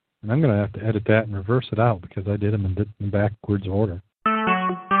And I'm going to have to edit that and reverse it out because I did them in backwards order.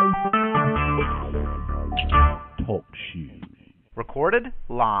 Talk shoes. Recorded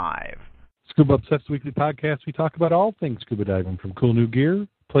live. Scuba Obsessed Weekly Podcast. We talk about all things scuba diving, from cool new gear,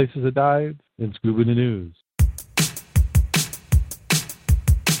 places to dive, and scuba news.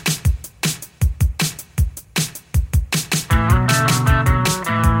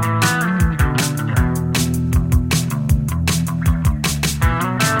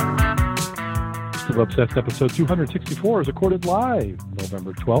 Scuba Obsessed episode 264 is recorded live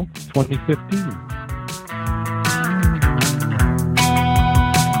November 12th, 2015.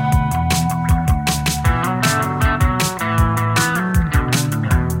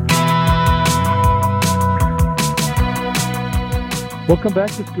 Welcome back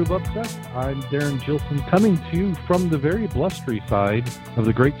to Scuba Obsessed. I'm Darrin Gilson, coming to you from the very blustery side of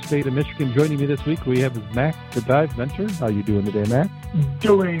the great state of Michigan. Joining me this week, we have Mack, the dive mentor. How you doing today, Mack?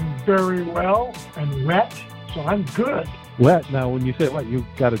 Doing very well and wet, so I'm good. Wet? Now, when you say wet, you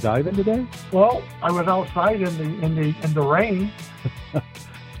got to dive in today? Well, I was outside in the rain.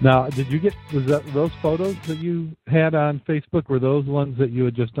 Now, those photos that you had on Facebook, were those ones that you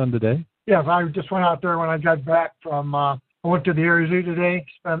had just done today? Yes, I just went out there when I got back from. I went to the Area Zoo today,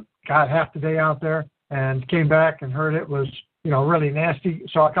 spent half the day out there, and came back and heard it was, really nasty.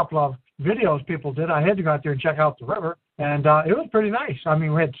 Saw a couple of videos people did. I had to go out there and check out the river, and it was pretty nice. I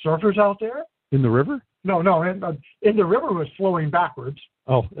mean, we had surfers out there. In the river? No, in the river was flowing backwards.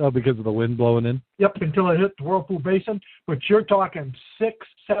 Oh, because of the wind blowing in? Yep, until it hit the Whirlpool Basin, but you're talking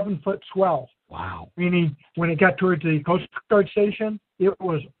 6-7 foot swell. Wow. Meaning, when it got towards the Coast Guard station, it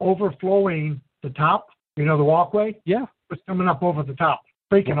was overflowing the top, the walkway. Yeah. Was coming up over the top.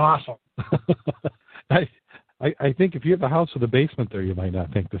 Freaking awesome. I think if you have a house with a basement there, you might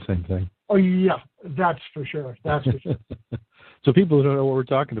not think the same thing. Oh, yeah. That's for sure. So people who don't know what we're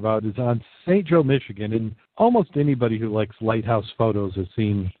talking about is on St. Joe, Michigan, and almost anybody who likes lighthouse photos has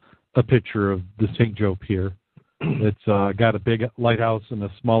seen a picture of the St. Joe Pier. It's got a big lighthouse and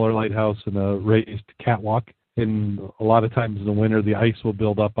a smaller lighthouse and a raised catwalk. And a lot of times in the winter, the ice will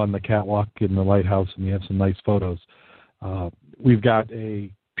build up on the catwalk in the lighthouse, and you have some nice photos. We've got a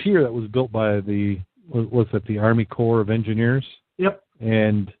pier that was built by the Army Corps of Engineers. Yep.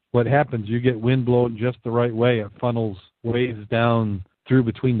 And what happens, you get wind blowing just the right way. It funnels waves down through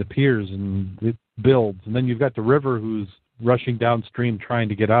between the piers, and it builds. And then you've got the river who's rushing downstream trying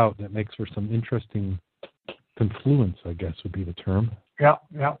to get out. That makes for some interesting confluence, I guess would be the term. Yeah.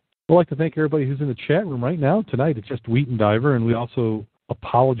 I'd like to thank everybody who's in the chat room right now. Tonight it's just Wheat and Diver, and we also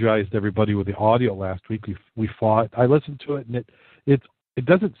apologized to everybody with the audio last week. We fought. I listened to it, and it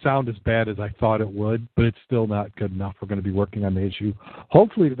doesn't sound as bad as I thought it would, but it's still not good enough. We're going to be working on the issue.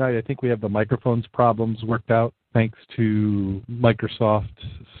 Hopefully tonight, I think we have the microphones problems worked out, thanks to Microsoft,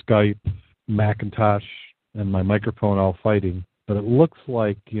 Skype, Macintosh, and my microphone all fighting. But it looks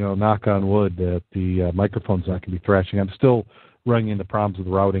like, knock on wood, that the microphone's not going to be thrashing. I'm still running into problems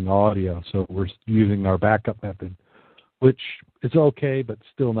with routing audio, so we're using our backup method, which is okay, but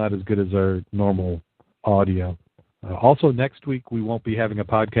still not as good as our normal audio. Also, next week, we won't be having a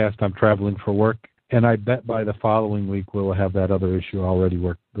podcast. I'm traveling for work, and I bet by the following week we'll have that other issue already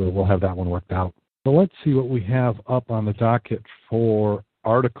worked. We'll have that one worked out. So let's see what we have up on the docket for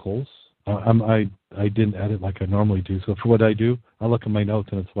articles. I didn't edit like I normally do, so for what I do, I look at my notes,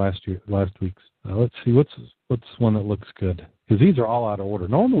 and it's last week's. Let's see, what's one that looks good? Because these are all out of order.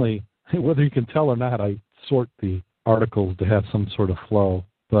 Normally, whether you can tell or not, I sort the articles to have some sort of flow.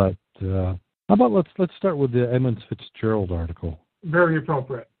 But how about let's start with the Edmund Fitzgerald article. Very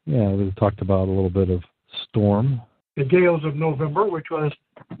appropriate. Yeah, we talked about a little bit of storm. The gales of November, which was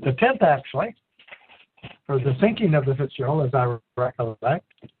the 10th actually, for the sinking of the Fitzgerald, as I recollect.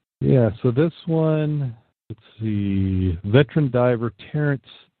 Yeah, so this one, let's see, veteran diver Terrence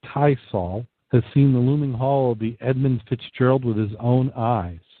Tysall has seen the looming hull of the Edmund Fitzgerald with his own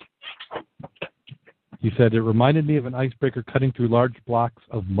eyes. He said, "It reminded me of an icebreaker cutting through large blocks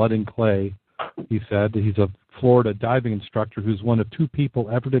of mud and clay." He said he's a Florida diving instructor who's one of 2 people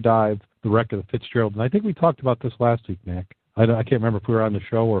ever to dive the wreck of the Fitzgerald. And I think we talked about this last week, Mac. I can't remember if we were on the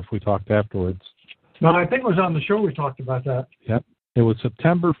show or if we talked afterwards. No, I think it was on the show we talked about that. Yep. It was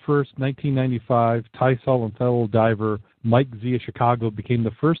September 1st, 1995. Tysall and fellow diver Mike Z of Chicago became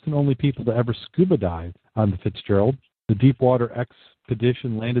the first and only people to ever scuba dive on the Fitzgerald. The Deepwater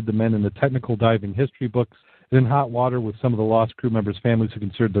expedition landed the men in the technical diving history books and in hot water with some of the lost crew members' families who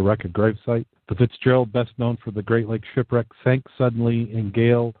considered the wreck a gravesite. The Fitzgerald, best known for the Great Lakes shipwreck, sank suddenly in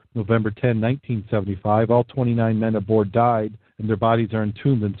gale November 10, 1975. All 29 men aboard died, and their bodies are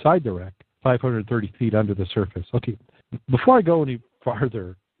entombed inside the wreck, 530 feet under the surface. Okay, before I go any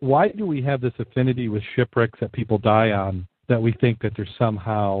farther, why do we have this affinity with shipwrecks that people die on that we think that there's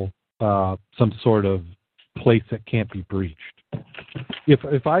somehow some sort of place that can't be breached?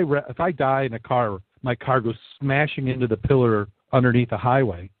 If I die in a car, my car goes smashing into the pillar underneath a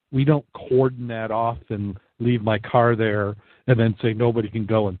highway. We don't cordon that off and leave my car there and then say nobody can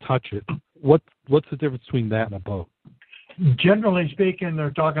go and touch it. What's the difference between that and a boat? Generally speaking,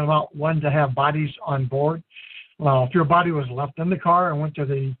 they're talking about ones that have bodies on board. Well, if your body was left in the car and went to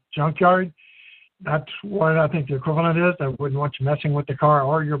the junkyard, that's what I think the equivalent is. I wouldn't want you messing with the car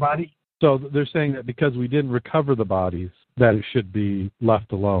or your body. So they're saying that because we didn't recover the bodies, that it should be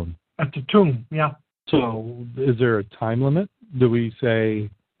left alone. At the tomb, yeah. So is there a time limit? Do we say,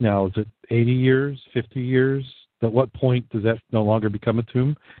 now, is it 80 years, 50 years? At what point does that no longer become a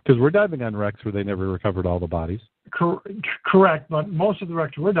tomb? Because we're diving on wrecks where they never recovered all the bodies. Correct, but most of the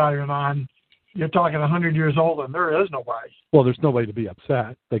wrecks we're diving on, you're talking 100 years old and there is no body. Well, there's nobody to be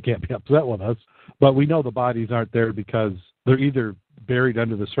upset. They can't be upset with us. But we know the bodies aren't there because they're either buried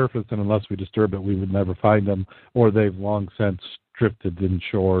under the surface, and unless we disturb it, we would never find them, or they've long since drifted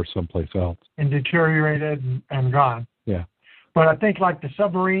inshore someplace else. And deteriorated and gone. Yeah. But I think like the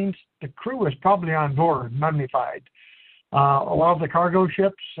submarines, the crew is probably on board, mummified. A lot of the cargo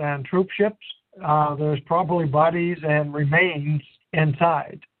ships and troop ships, there's probably bodies and remains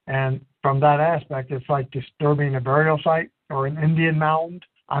inside. And from that aspect, it's like disturbing a burial site or an Indian mound.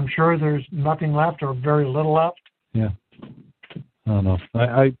 I'm sure there's nothing left or very little left. Yeah. I don't know.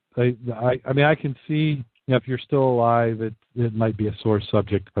 I mean, I can see, if you're still alive, it might be a sore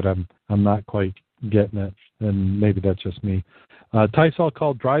subject, but I'm not quite getting it, and maybe that's just me. Tysol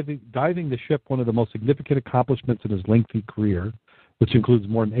called diving the ship one of the most significant accomplishments in his lengthy career, which includes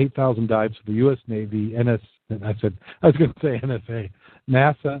more than 8,000 dives for the U.S. Navy, NSA,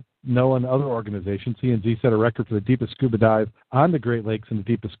 NASA, NOAA, and other organizations. He and Z set a record for the deepest scuba dive on the Great Lakes and the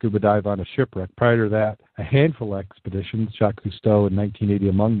deepest scuba dive on a shipwreck. Prior to that, a handful of expeditions, Jacques Cousteau in 1980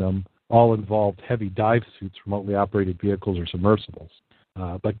 among them, all involved heavy dive suits, remotely operated vehicles, or submersibles.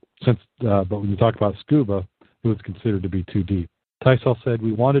 But when you talk about scuba, it was considered to be too deep. Tysol said,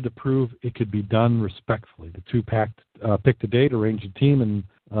 "We wanted to prove it could be done respectfully. The two picked a date, arranged a team,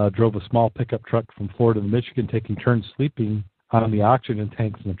 and drove a small pickup truck from Florida to Michigan, taking turns sleeping on the oxygen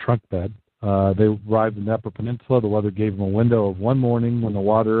tanks in the trunk bed. They arrived in the Upper Peninsula. The weather gave them a window of one morning when the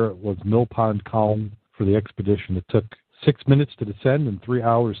water was mill pond calm for the expedition. It took 6 minutes to descend and 3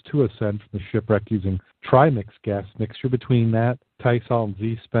 hours to ascend from the shipwreck using trimix gas mixture. Between that, Tysol and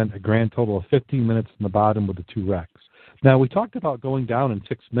Z spent a grand total of 15 minutes in the bottom with the two wrecks." Now, we talked about going down in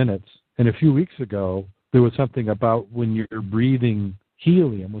 6 minutes, and a few weeks ago, there was something about when you're breathing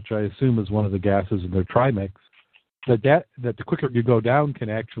helium, which I assume is one of the gases in their trimix, that the quicker you go down can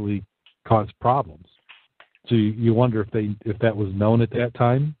actually cause problems. So you wonder if that was known at that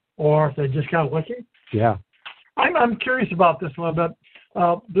time? Or if they just got lucky? Yeah. I'm curious about this a little bit.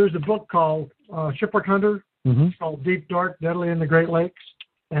 There's a book called Shipwreck Hunter. Mm-hmm. It's called Deep, Dark, Deadly in the Great Lakes.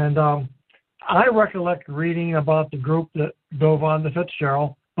 And I recollect reading about the group that dove on the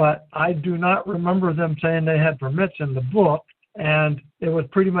Fitzgerald, but I do not remember them saying they had permits in the book, and it was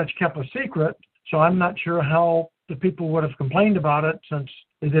pretty much kept a secret. So I'm not sure how the people would have complained about it since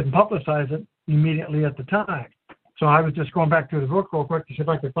they didn't publicize it immediately at the time. So I was just going back to the book real quick to see if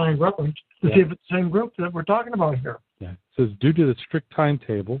I could find reference to see if it's the same group that we're talking about here. Yeah. It says, due to the strict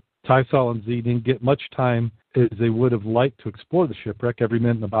timetable, Tysol and Z didn't get much time as they would have liked to explore the shipwreck. Every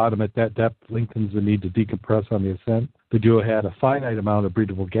minute in the bottom at that depth lengthens the need to decompress on the ascent. The duo had a finite amount of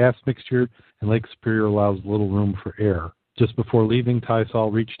breathable gas mixture, and Lake Superior allows little room for air. Just before leaving,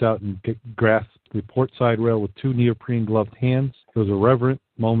 Tysol reached out and grasped the port side rail with two neoprene-gloved hands. It was a reverent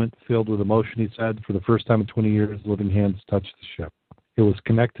moment filled with emotion, he said. For the first time in 20 years, living hands touched the ship. It was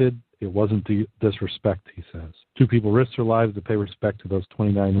connected. It wasn't disrespect, he says. Two people risked their lives to pay respect to those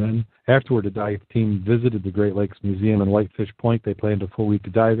 29 men. Afterward, the dive team visited the Great Lakes Museum in Whitefish Point. They planned a full week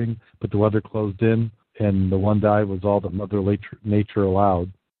of diving, but the weather closed in, and the one dive was all that Mother Nature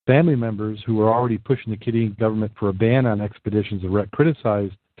allowed. Family members who were already pushing the Canadian government for a ban on expeditions of wreck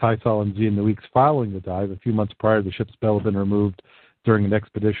criticized Tysol and Z in the weeks following the dive. A few months prior, the ship's bell had been removed during an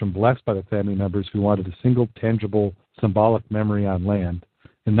expedition blessed by the family members who wanted a single, tangible, symbolic memory on land.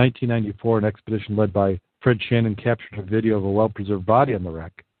 In 1994, an expedition led by Fred Shannon captured a video of a well-preserved body on the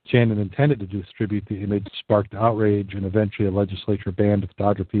wreck. Shannon intended to distribute the image, sparked outrage, and eventually a legislature banned the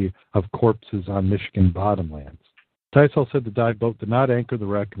photography of corpses on Michigan bottomlands. Tysol said the dive boat did not anchor the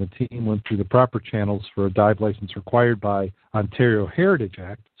wreck, and the team went through the proper channels for a dive license required by Ontario Heritage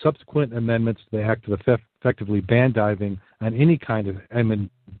Act. Subsequent amendments to the act have effectively banned diving on any kind of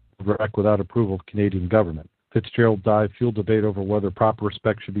wreck without approval of the Canadian government. Fitzgerald dive fueled debate over whether proper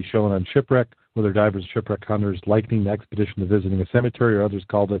respect should be shown on shipwreck, whether divers and shipwreck hunters likening the expedition to visiting a cemetery, or others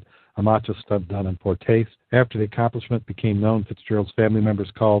called it a macho stunt done in poor taste. After the accomplishment became known, Fitzgerald's family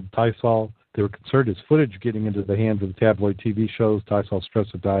members called Tysol. They were concerned his footage getting into the hands of the tabloid TV shows. Tysol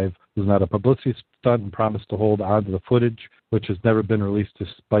stressed the dive was not a publicity stunt and promised to hold on to the footage, which has never been released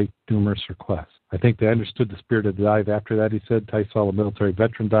despite numerous requests. I think they understood the spirit of the dive after that, he said. Tysol, a military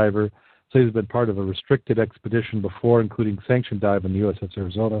veteran diver, says he's been part of a restricted expedition before, including sanctioned dive on the USS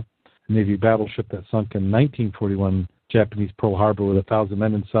Arizona, a Navy battleship that sunk in 1941 Japanese Pearl Harbor with 1,000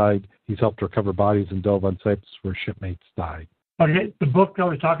 men inside. He's helped recover bodies and dove on sites where shipmates died. Okay, the book I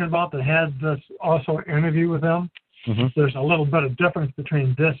was talking about that had this also interview with them, there's a little bit of difference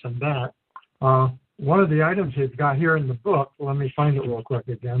between this and that. One of the items he's got here in the book, let me find it real quick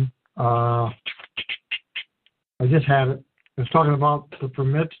again. I just had it. It was talking about the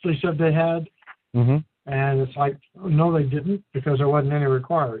permits they said they had, and it's like, no, they didn't, because there wasn't any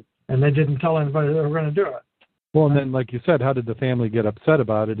required, and they didn't tell anybody they were going to do it. Well, and then, like you said, how did the family get upset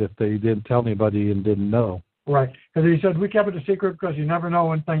about it if they didn't tell anybody and didn't know? Right, because he said, we kept it a secret because you never know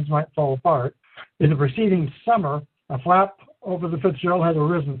when things might fall apart. In the preceding summer, a flap over the Fitzgerald had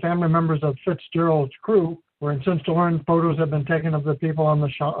arisen. Family members of Fitzgerald's crew were incensed to learn photos had been taken of the people on the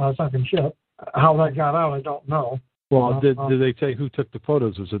sunken ship. How that got out, I don't know. Well, did they say who took the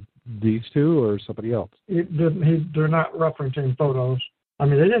photos? Was it these two or somebody else? They're not referencing photos. I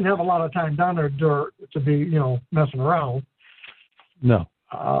mean, they didn't have a lot of time down there to be, messing around. No.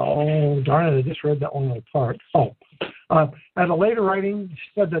 Oh, darn it, I just read that one little part. At a later writing,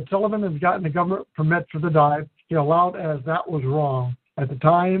 he said that Sullivan had gotten the government permit for the dive. He allowed as that was wrong. At the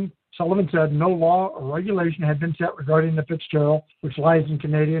time, Sullivan said no law or regulation had been set regarding the Fitzgerald, which lies in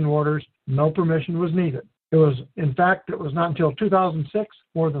Canadian waters. No permission was needed. It was not until 2006,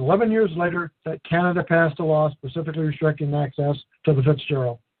 more than 11 years later, that Canada passed a law specifically restricting access to the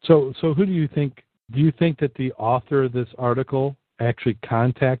Fitzgerald. So who do you think? Do you think that the author of this article actually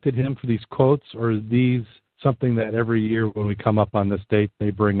contacted him for these quotes, or is these something that every year when we come up on this date, they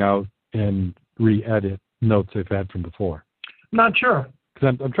bring out and re-edit notes they've had from before? Not sure.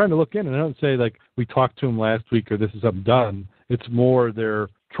 Because I'm trying to look in, and I don't say, like, we talked to him last week or this is something done. It's more they're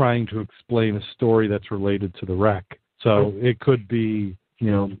trying to explain a story that's related to the wreck. So it could be,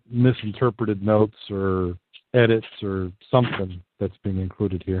 misinterpreted notes or edits or something that's being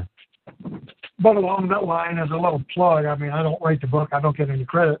included here. But along that line, as a little plug, I mean, I don't write the book. I don't get any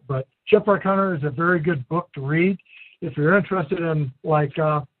credit, but Shipwreck Hunter is a very good book to read. If you're interested in,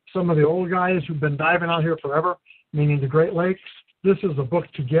 some of the old guys who've been diving out here forever, meaning the Great Lakes, this is a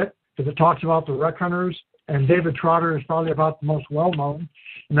book to get because it talks about the wreck hunters, and David Trotter is probably about the most well-known.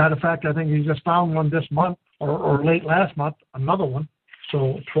 Matter of fact, I think he just found one this month or late last month, another one.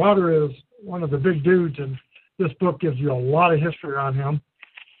 So Trotter is one of the big dudes, and this book gives you a lot of history on him,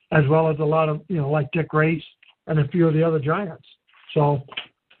 as well as a lot of, like Dick Race and a few of the other giants. So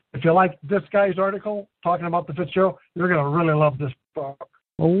if you like this guy's article talking about the Fitzgerald, you're going to really love this book.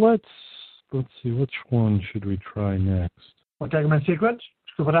 Well, let's see, which one should we try next? Want to take them in sequence?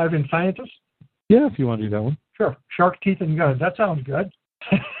 Scuba diving scientists? Yeah, if you want to do that one. Sure. Shark teeth and guns. That sounds good.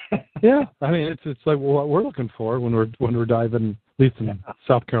 Yeah, I mean, it's like what we're looking for when we're diving, at least in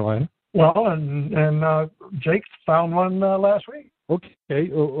South Carolina. Well, and Jake found one last week. Okay.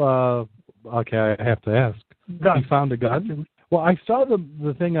 Okay, I have to ask. Gun. You found a gun? Well, I saw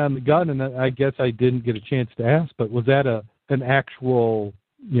the thing on the gun, and I guess I didn't get a chance to ask, but was that an actual,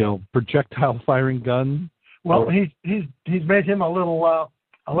 projectile firing gun? Well, he's made him a little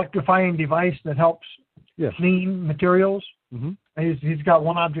electrifying device that helps clean materials. Mm-hmm. He's got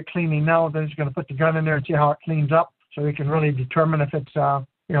one object cleaning now. Then he's going to put the gun in there and see how it cleans up, so he can really determine if it's a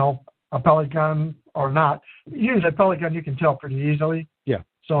pellet gun or not. Usually a pellet gun you can tell pretty easily. Yeah.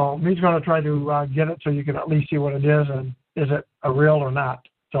 So he's going to try to get it so you can at least see what it is and is it a real or not.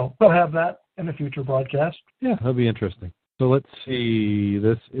 So we'll have that in a future broadcast. Yeah, that'll be interesting. So let's see.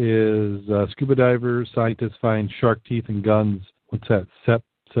 This is scuba divers, scientists find shark teeth and guns. What's that?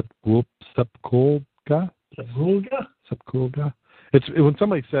 Sepkulga? It's when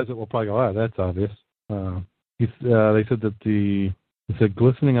somebody says it, we'll probably go, "Oh, that's obvious." They said that it said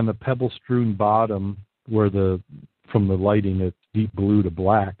glistening on the pebble-strewn bottom, from the lighting, it's deep blue to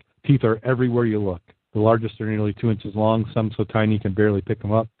black. Teeth are everywhere you look. The largest are nearly 2 inches long, some so tiny you can barely pick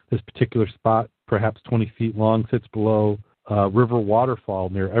them up. This particular spot, perhaps 20 feet long, sits below River Waterfall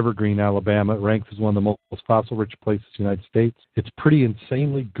near Evergreen, Alabama. It ranks as one of the most fossil-rich places in the United States. It's pretty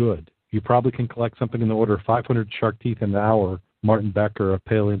insanely good. You probably can collect something in the order of 500 shark teeth in an hour. Martin Becker, a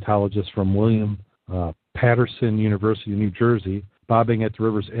paleontologist from William Patterson University, New Jersey, bobbing at the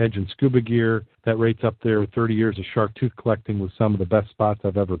river's edge in scuba gear. That rates up there with 30 years of shark tooth collecting with some of the best spots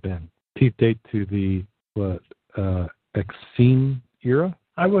I've ever been. Teeth date to the Eocene era.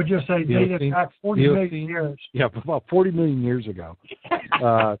 I would just say dated back 40 million years. Yeah, about 40 million years ago.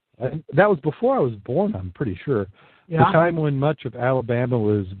 That was before I was born, I'm pretty sure. Yeah. The time when much of Alabama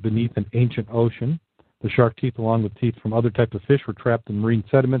was beneath an ancient ocean. The shark teeth, along with teeth from other types of fish, were trapped in marine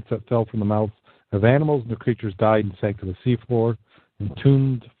sediments that fell from the mouths of animals, and the creatures died and sank to the seafloor.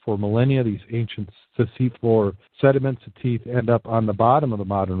 Entombed for millennia, these ancient seafloor sediments of teeth end up on the bottom of the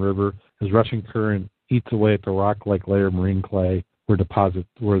modern river as rushing current eats away at the rock-like layer of marine clay where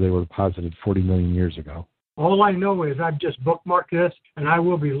they were deposited 40 million years ago. All I know is I've just bookmarked this, and I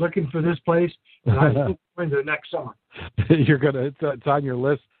will be looking for this place, and I'm going to next summer. It's on your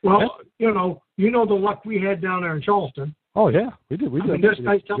list. Well, you know the luck we had down there in Charleston. Oh yeah, we did. This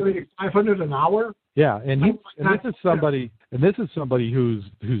guy's telling me $500 an hour. Yeah, this is somebody who's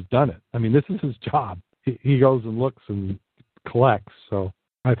done it. I mean, this is his job. He goes and looks and collects. So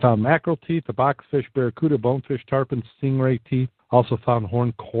I found mackerel teeth, a boxfish, barracuda, bonefish, tarpon, stingray teeth. Also found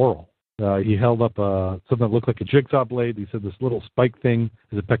horned coral. He held up something that looked like a jigsaw blade. He said this little spike thing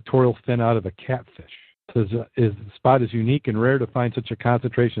is a pectoral fin out of a catfish. Says the spot is unique and rare to find such a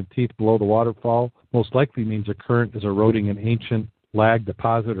concentration of teeth below the waterfall. Most likely means a current is eroding an ancient lag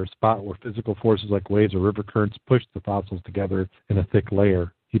deposit or spot where physical forces like waves or river currents push the fossils together in a thick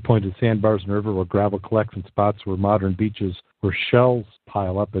layer. He pointed to sandbars in the river where gravel collects and spots where modern beaches where shells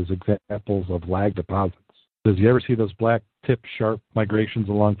pile up as examples of lag deposits. Says, you ever see those black tip shark migrations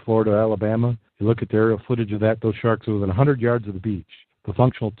along Florida, Alabama? You look at the aerial footage of that, those sharks are within 100 yards of the beach. The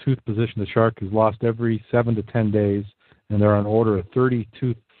functional tooth position of the shark is lost every 7 to 10 days, and they're on order of 30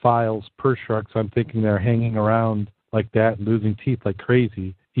 tooth files per shark, so I'm thinking they're hanging around like that and losing teeth like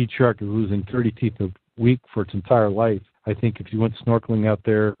crazy. Each shark is losing 30 teeth a week for its entire life. I think if you went snorkeling out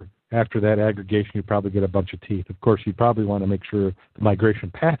there after that aggregation, you'd probably get a bunch of teeth. Of course, you'd probably want to make sure the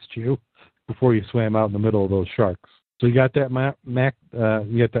migration passed you before you swam out in the middle of those sharks. So you got that, Mac?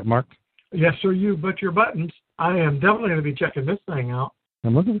 You got that marked? Yes, sir, you but your buttons. I am definitely going to be checking this thing out.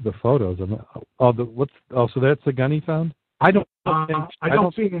 I'm looking at the photos. So that's the gun he found? I don't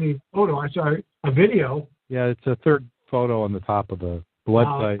see any photo. I saw a video. Yeah, it's a third photo on the top of the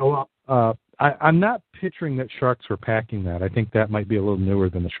website. I'm not picturing that sharks were packing that. I think that might be a little newer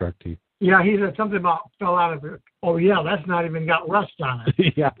than the shark teeth. Yeah, he said something about fell out of it. Oh, yeah, that's not even got rust on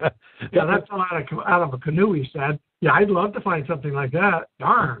it. Yeah, that fell out of a canoe, he said. Yeah, I'd love to find something like that.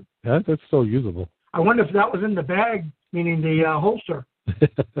 Darn. Yeah, that's still usable. I wonder if that was in the bag, meaning the holster,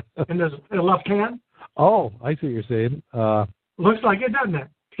 in the left hand. Oh, I see what you're saying. Looks like it, doesn't it?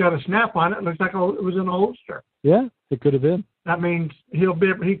 It's got a snap on it. Looks like it was in a holster. Yeah, it could have been. That means he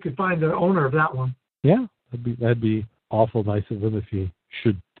could find the owner of that one. Yeah, that'd be awful nice of him if he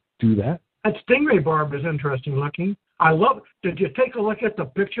should do that. That stingray barb is interesting looking. I love it. Did you take a look at the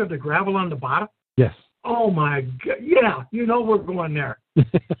picture of the gravel on the bottom? Yes. Oh, my God. Yeah, we're going there.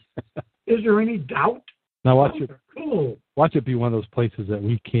 Is there any doubt? Now watch it. Cool. Watch it be one of those places that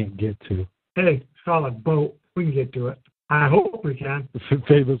we can't get to. Hey, solid boat. We can get to it. I hope we can.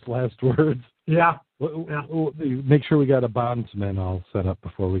 Famous last words. Yeah. Make sure we got a bondsman all set up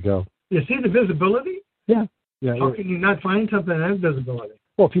before we go. You see the visibility? Yeah. How can you not find something that has visibility?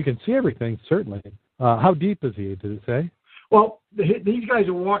 Well, if you can see everything, certainly. How deep is he, did it say? Well, these guys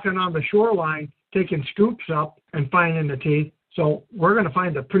are walking on the shoreline, taking scoops up and finding the teeth. So we're going to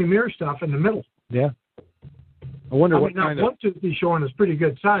find the premier stuff in the middle. Yeah. I wonder what kind of... one tooth he's showing is pretty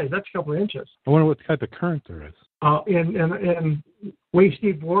good size. That's a couple of inches. I wonder what type of current there is. In waist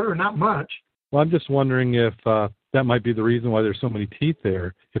deep water, not much. Well, I'm just wondering if that might be the reason why there's so many teeth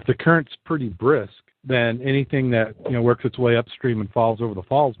there. If the current's pretty brisk, then anything that works its way upstream and falls over the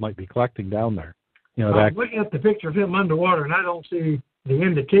falls might be collecting down there. I'm looking at the picture of him underwater, and I don't see the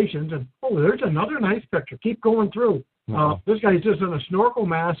indications. And there's another nice picture. Keep going through. This guy's just in a snorkel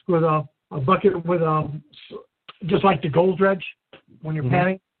mask with a bucket with just like the gold dredge when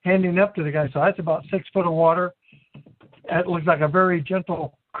you're handing up to the guy. So that's about 6 foot of water. It looks like a very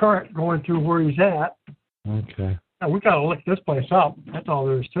gentle current going through where he's at. Okay. Now, we got to look this place up. That's all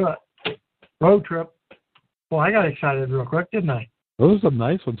there is to it. Road trip. Well, I got excited real quick, didn't I? Those are some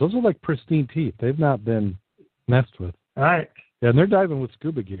nice ones. Those are like pristine teeth. They've not been messed with. All right. Yeah, and they're diving with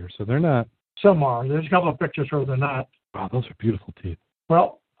scuba gear, so they're not. Some are. There's a couple of pictures where they're not. Wow, those are beautiful teeth.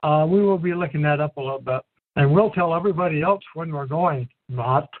 Well, we will be looking that up a little bit. And we'll tell everybody else when we're going.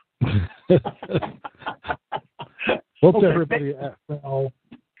 Not. We'll tell everybody. So,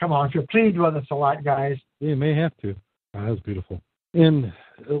 come on, if you're pleased with us a lot, guys. Yeah, you may have to. That was beautiful. And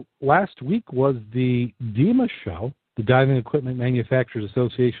last week was the DEMA show, the Diving Equipment Manufacturers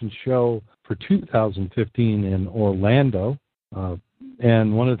Association show for 2015 in Orlando.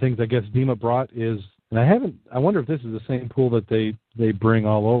 And one of the things I guess DEMA brought is, and I wonder if this is the same pool that they bring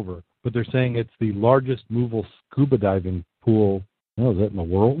all over, but they're saying it's the largest mobile scuba diving pool. Oh, is that in the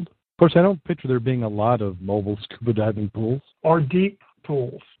world? Of course, I don't picture there being a lot of mobile scuba diving pools. Or deep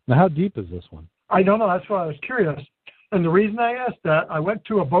pools. Now, how deep is this one? I don't know. That's why I was curious. And the reason I asked that, I went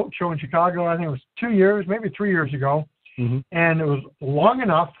to a boat show in Chicago, I think it was 2 years, maybe 3 years ago, and it was long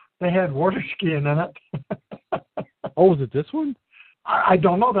enough. They had water skiing in it. Oh, was it this one? I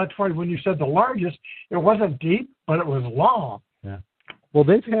don't know. That's why when you said the largest, it wasn't deep, but it was long. Yeah. Well,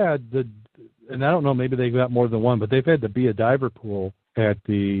 they've had and I don't know, maybe they've got more than one, but they've had the Be a Diver pool at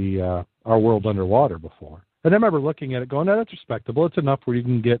the Our World Underwater before. And I remember looking at it going, no, that's respectable. It's enough where you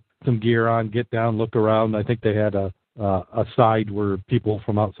can get some gear on, get down, look around. I think they had a side where people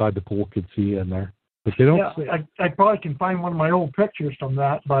from outside the pool could see in there. But they don't. Yeah, I probably can find one of my old pictures from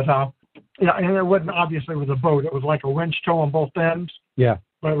that. But, yeah, and it wasn't obviously with a boat. It was like a winch tow on both ends. Yeah.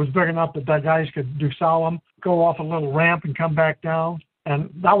 But it was big enough that the guys could do solemn, go off a little ramp and come back down.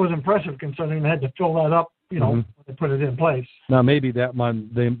 And that was impressive considering they had to fill that up, when they put it in place. Now, maybe that one,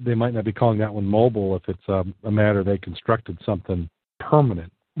 they might not be calling that one mobile if it's a matter they constructed something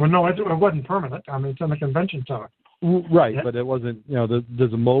permanent. Well, no, it wasn't permanent. I mean, it's in the convention center. Right, yeah. But it wasn't,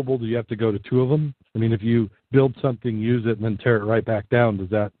 does a mobile, do you have to go to two of them? I mean, if you build something, use it, and then tear it right back down, does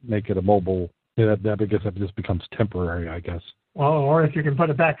that make it a mobile? Yeah, I guess that just becomes temporary, I guess. Well, or if you can put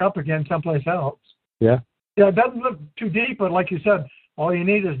it back up again someplace else. Yeah? Yeah, it doesn't look too deep, but like you said, all you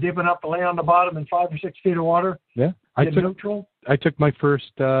need is deep enough to lay on the bottom in 5 or 6 feet of water. Yeah. I took my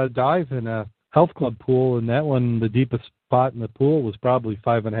first dive in a health club pool, and that one, the deepest spot in the pool was probably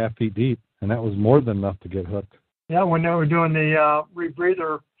 5.5 feet deep, and that was more than enough to get hooked. Yeah, when they were doing the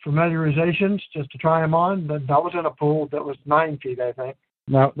rebreather familiarizations just to try them on, that was in a pool that was 9 feet, I think.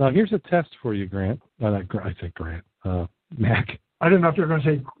 Now here's a test for you, Grant. I say Grant. Mac. I didn't know if you were going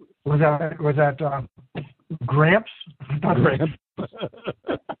to say, was that Gramps? Gramps.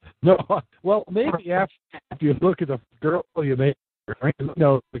 No. Well, maybe after you look at the girl, you may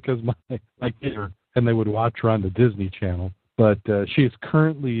know because my kids and they would watch her on the Disney Channel. But she is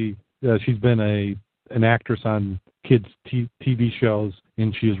currently she's been an actress on kids' TV shows,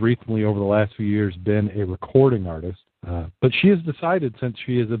 and she has recently, over the last few years, been a recording artist. But she has decided, since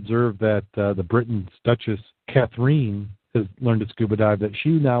she has observed that the Britain's Duchess Catherine has learned to scuba dive, that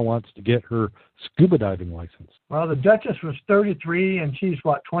she now wants to get her scuba diving license. Well, the Duchess was 33, and she's,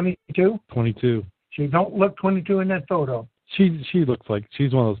 what, 22? 22. She don't look 22 in that photo. She looks like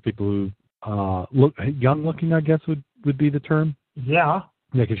she's one of those people who look young-looking, I guess would be the term. Yeah.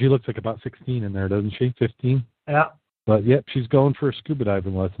 Yeah, because she looks like about 16 in there, doesn't she? 15? Yeah. But, yep, she's going for a scuba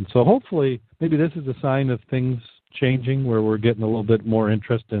diving lesson. So hopefully maybe this is a sign of things changing where we're getting a little bit more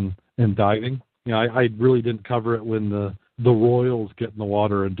interest in diving. I really didn't cover it when the Royals get in the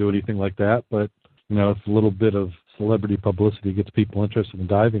water and do anything like that. But, if a little bit of celebrity publicity gets people interested in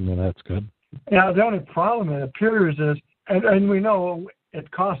diving, then that's good. Yeah, the only problem, it appears, is, and we know it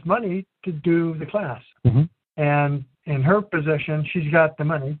costs money to do the class. Mm-hmm. And in her position, she's got the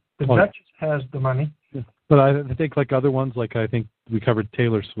money. The Duchess has the money. Yeah. But I think like other ones, like I think we covered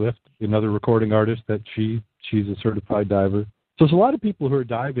Taylor Swift, another recording artist, that she's a certified diver. So there's a lot of people who are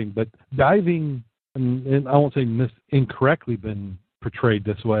diving, but diving, and I won't say incorrectly been portrayed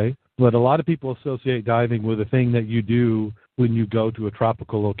this way, but a lot of people associate diving with a thing that you do when you go to a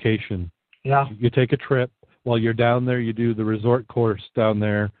tropical location. Yeah. You take a trip. While you're down there, you do the resort course down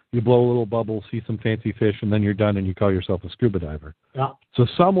there. You blow a little bubble, see some fancy fish, and then you're done and you call yourself a scuba diver. Yeah. So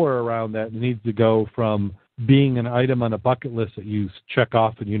somewhere around that, it needs to go from being an item on a bucket list that you check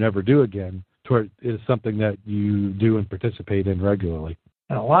off and you never do again to it is something that you do and participate in regularly.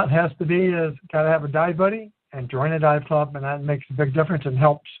 And a lot has to be is got to have a dive buddy and join a dive club, and that makes a big difference and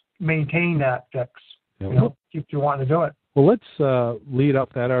helps maintain that fix. Yeah. Keeps you wanting to do it. Well, let's lead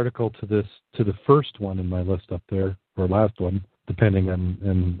up that article to the first one in my list up there, or last one, depending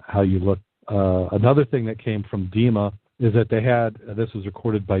on how you look. Another thing that came from DEMA is that they had, this was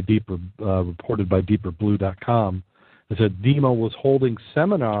reported by DeeperBlue.com, it said DEMA was holding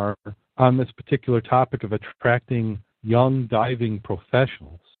seminar on this particular topic of attracting young diving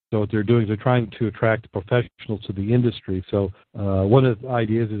professionals. So what they're doing is they're trying to attract professionals to the industry. So one of the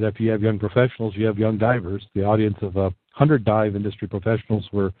ideas is that if you have young professionals, you have young divers. The audience of 100 dive industry professionals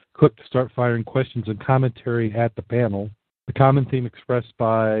were quick to start firing questions and commentary at the panel. The common theme expressed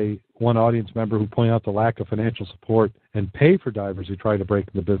by one audience member who pointed out the lack of financial support and pay for divers who try to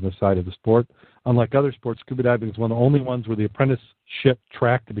break the business side of the sport. Unlike other sports, scuba diving is one of the only ones where the apprenticeship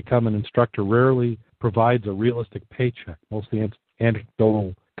track to become an instructor rarely provides a realistic paycheck. Most of the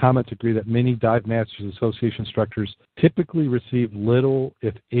anecdotal comments agree that many Dive Masters Association instructors typically receive little,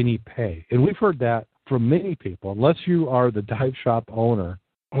 if any, pay. And we've heard that from many people. Unless you are the dive shop owner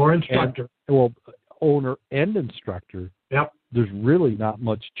or instructor, owner and instructor, yep, there's really not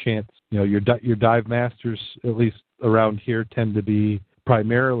much chance. Your dive masters, at least around here, tend to be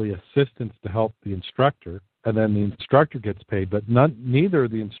primarily assistants to help the instructor, and then the instructor gets paid. But neither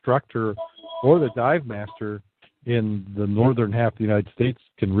the instructor or the dive master in the northern half of the United States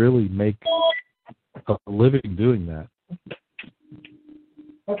can really make a living doing that.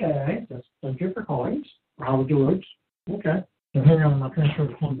 Okay, thank you for calling. How doers? Okay. So hang on, I'm transfer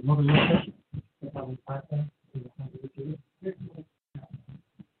the phone to Mother Lisa.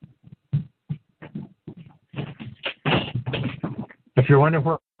 If you're wondering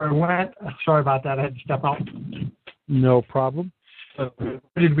where I went, sorry about that. I had to step out. No problem. Where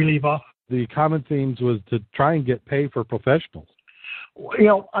did we leave off? The common themes was to try and get paid for professionals.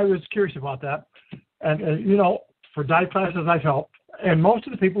 I was curious about that. And for dive classes I've helped, and most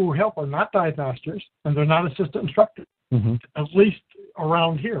of the people who help are not dive masters, and they're not assistant instructors, at least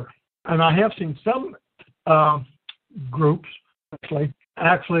around here. And I have seen some groups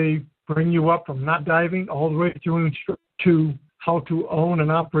actually bring you up from not diving all the way through to how to own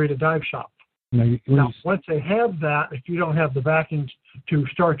and operate a dive shop. Now, once they have that, if you don't have the backing to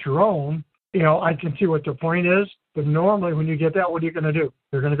start your own, I can see what their point is. But normally when you get that, what are you going to do?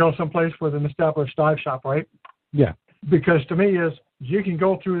 You're going to go someplace with an established dive shop, right? Yeah. Because to me is you can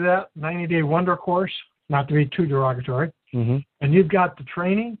go through that 90-day wonder course, not to be too derogatory, and you've got the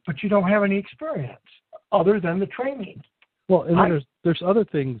training, but you don't have any experience other than the training. Well, and there's other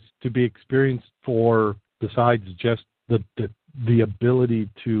things to be experienced for besides just the ability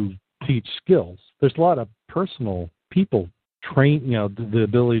to teach skills. There's a lot of personal people the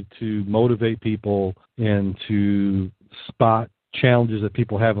ability to motivate people and to spot challenges that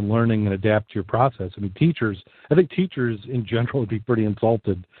people have in learning and adapt to your process. I think teachers in general would be pretty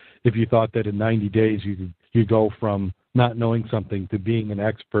insulted if you thought that in 90 days you go from not knowing something to being an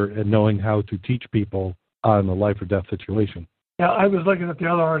expert and knowing how to teach people on a life or death situation. Yeah, I was looking at the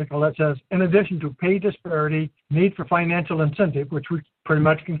other article that says, in addition to pay disparity, need for financial incentive, which we pretty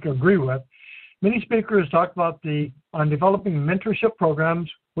much can agree with, many speakers talked about on developing mentorship programs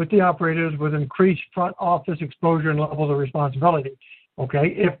with the operators with increased front office exposure and levels of responsibility.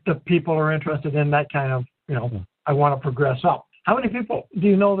 Okay, if the people are interested in that kind of, I want to progress up. How many people do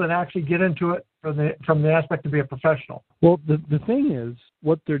you know that actually get into it from the aspect to be a professional? Well, the thing is,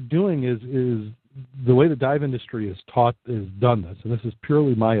 what they're doing is the way the dive industry is done this, and this is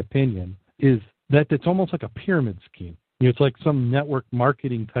purely my opinion, is that it's almost like a pyramid scheme. It's like some network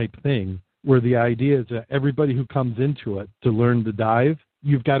marketing type thing where the idea is that everybody who comes into it to learn to dive,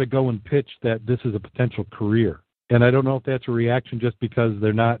 you've got to go and pitch that this is a potential career. And I don't know if that's a reaction just because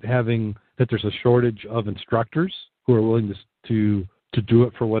they're not that there's a shortage of instructors who are willing to do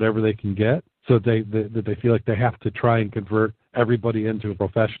it for whatever they can get. So they feel like they have to try and convert everybody into a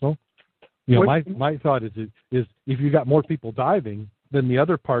professional. My thought is if you got more people diving, then the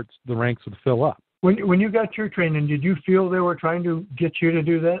other parts, the ranks would fill up. When you got your training, did you feel they were trying to get you to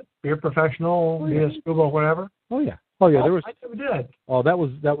do that? Be a professional, be a scuba, whatever? Oh yeah. There was. I never did. Oh, that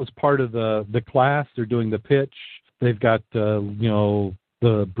was part of the class. They're doing the pitch. They've got the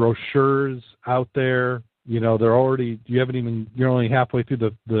brochures out there. They're already. You're only halfway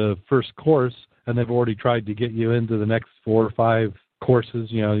through the first course, and they've already tried to get you into the next 4 or 5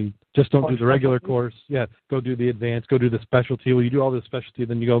 courses. You just don't do the regular course. Yeah, go do the advanced, go do the specialty. Well, you do all the specialty,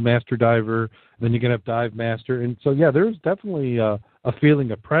 then you go master diver, then you can have dive master. And so, yeah, there's definitely a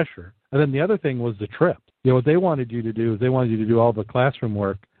feeling of pressure. And then the other thing was the trip. What they wanted you to do is they wanted you to do all the classroom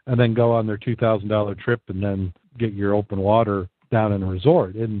work and then go on their $2,000 trip and then get your open water down in a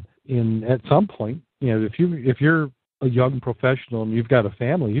resort. And at some point, if you're a young professional and you've got a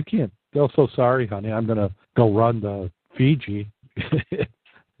family, you can't go, so sorry, honey, I'm going to go run to Fiji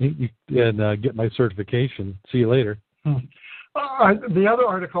and get my certification. See you later. The other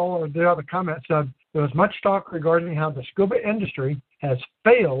article or the other comment said there was much talk regarding how the scuba industry has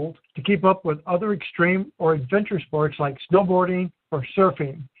failed to keep up with other extreme or adventure sports like snowboarding or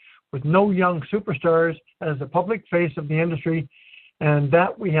surfing, with no young superstars as the public face of the industry, and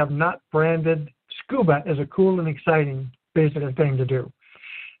that we have not branded scuba as a cool and exciting basic thing to do.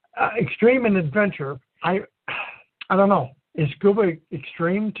 Extreme and adventure, I don't know. Is scuba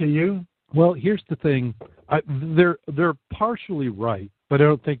extreme to you? Well, here's the thing. They're partially right, but I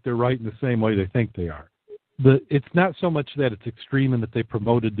don't think they're right in the same way they think they are. It's not so much that it's extreme and that they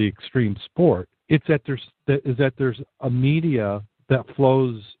promoted the extreme sport. It's that there's a media that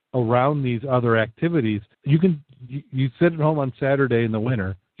flows around these other activities. You sit at home on Saturday in the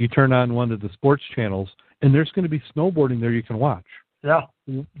winter, you turn on one of the sports channels, and there's going to be snowboarding there you can watch. Yeah.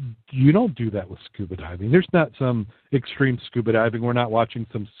 You don't do that with scuba diving. There's not some extreme scuba diving. We're not watching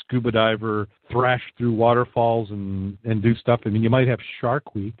some scuba diver thrash through waterfalls and do stuff. I mean, you might have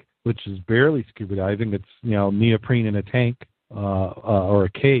Shark Week, which is barely scuba diving. It's, neoprene in a tank or a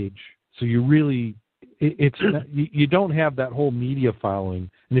cage. So you really, you don't have that whole media following.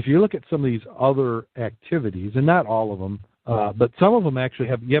 And if you look at some of these other activities, and not all of them, but some of them actually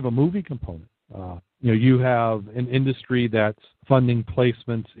have a movie component. You have an industry that's funding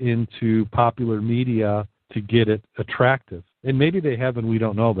placements into popular media to get it attractive. And maybe they have, and we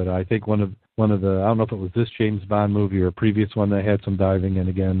don't know, but I think one of the, I don't know if it was this James Bond movie or a previous one that had some diving. And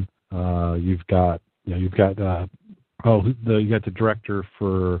again, you got the director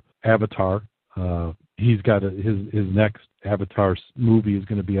for Avatar. He's got his next Avatar movie is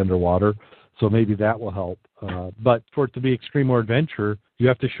going to be underwater. So maybe that will help. But for it to be extreme or adventure, you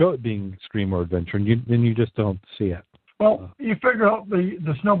have to show it being extreme or adventure, and you just don't see it. Well, you figure out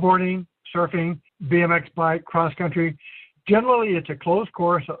the snowboarding, surfing, BMX bike, cross country. Generally, it's a closed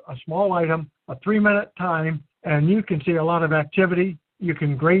course, a small item, a 3-minute time, and you can see a lot of activity. You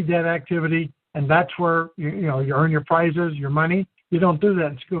can grade that activity, and that's where you earn your prizes, your money. You don't do that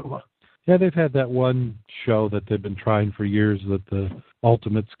in scuba. Yeah, they've had that one show that they've been trying for years, with the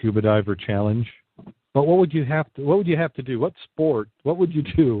Ultimate Scuba Diver Challenge. But what would you have to do? What sport? What would you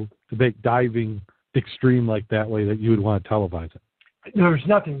do to make diving extreme like that way that you would want to televise it? There's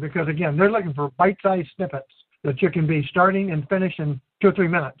nothing, because again, they're looking for bite-sized snippets that you can be starting and finish in 2 or 3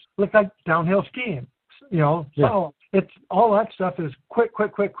 minutes. Look like downhill skiing. So it's all that stuff is quick.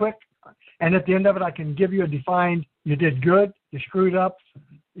 And at the end of it, I can give you a defined, you did good, you screwed up,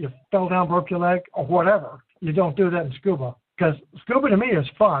 you fell down, broke your leg, or whatever. You don't do that in scuba, because scuba to me is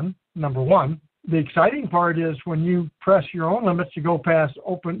fun, number one. The exciting part is when you press your own limits to go past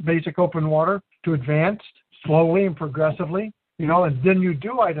basic open water to advanced, slowly and progressively, and then you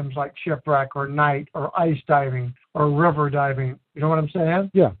do items like shipwreck or night or ice diving or river diving. You know what I'm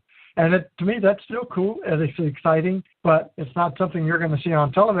saying? Yeah. And to me, that's still cool and it's exciting, but it's not something you're going to see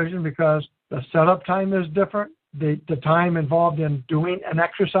on television, because the setup time is different. The time involved in doing an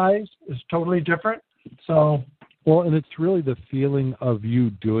exercise is totally different. So, well, and it's really the feeling of you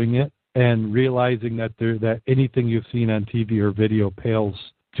doing it and realizing that anything you've seen on TV or video pales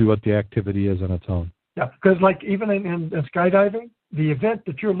to what the activity is on its own. Yeah, because like even in skydiving, the event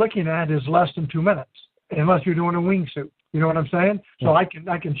that you're looking at is less than 2 minutes, unless you're doing a wingsuit. You know what I'm saying? So I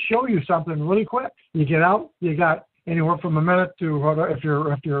can show you something really quick. You get out, you got anywhere from a minute to, if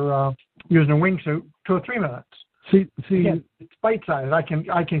you're using a wingsuit, 2 or 3 minutes. See, again, it's bite-sized. I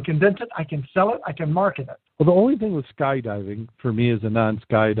can condense it. I can sell it. I can market it. Well, the only thing with skydiving for me as a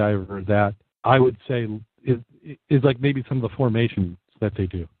non-skydiver that I would say is like maybe some of the formations that they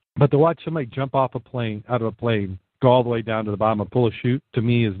do. But to watch somebody jump out of a plane, go all the way down to the bottom and pull a chute, to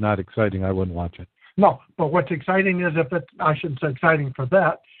me is not exciting. I wouldn't watch it. No, but what's exciting is I shouldn't say exciting for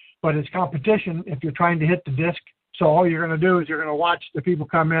that, but it's competition if you're trying to hit the disc. So all you're going to do is you're going to watch the people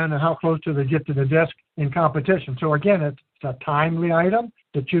come in and how close do they get to the disc in competition. So again, it's a timely item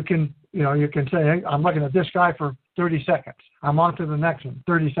that you can say, hey, I'm looking at this guy for 30 seconds. I'm on to the next one,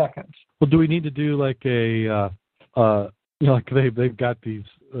 30 seconds. Well, do we need to do like like they've got these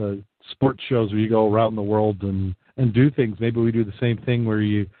sports shows where you go around the world and do things? Maybe we do the same thing where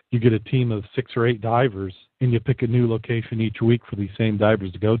you get a team of 6 or 8 divers and you pick a new location each week for these same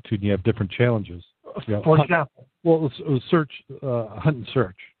divers to go to, and you have different challenges. For example. Well, hunt and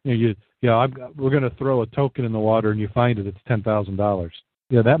search. We're going to throw a token in the water and you find it. It's $10,000.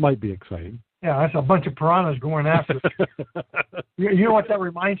 Yeah, that might be exciting. Yeah, that's a bunch of piranhas going after it. You know what that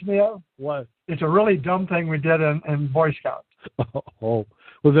reminds me of? What? It's a really dumb thing we did in Boy Scouts. Oh,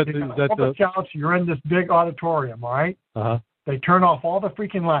 was that Boy Scouts? You're in this big auditorium, all right? Uh-huh. They turn off all the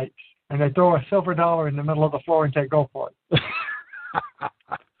freaking lights and they throw a silver dollar in the middle of the floor and say, "Go for it."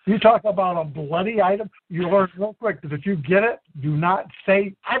 You talk about a bloody item, you learn real quick that if you get it, do not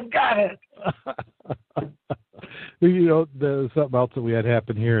say, "I've got it." There's something else that we had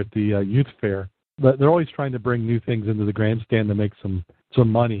happen here at the youth fair. But they're always trying to bring new things into the grandstand to make some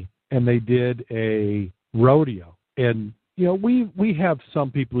money. And they did a rodeo. And, we have some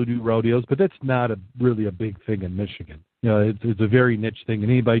people who do rodeos, but that's not really a big thing in Michigan. It's a very niche thing,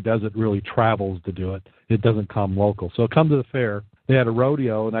 and anybody does it really travels to do it. It doesn't come local. So come to the fair. They had a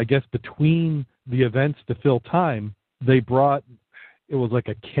rodeo, and I guess between the events to fill time, they brought, it was like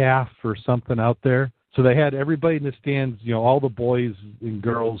a calf or something out there. So they had everybody in the stands, all the boys and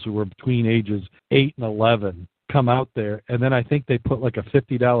girls who were between ages 8 and 11 come out there, and then I think they put like a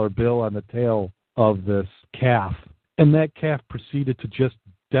 $50 bill on the tail of this calf, and that calf proceeded to just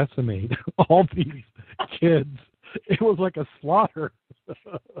decimate all these kids. It was like a slaughter.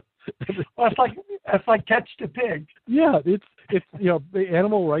 Well, it's like catch the pig. Yeah, it's the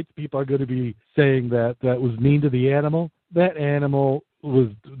animal rights people are going to be saying that was mean to the animal. That animal was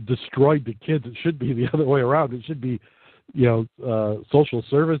destroyed to kids. It should be the other way around. It should be, social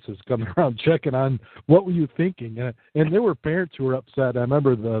services coming around checking on what were you thinking. And there were parents who were upset. I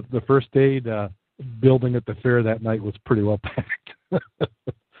remember the first aid building at the fair that night was pretty well packed.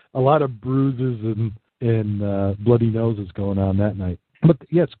 A lot of bruises and bloody noses going on that night. But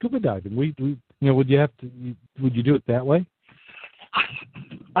yeah, scuba diving. Would you do it that way?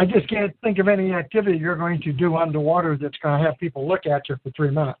 I just can't think of any activity you're going to do underwater that's going to have people look at you for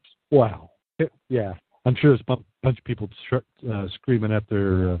 3 minutes. Wow. Yeah, I'm sure there's a bunch of people screaming at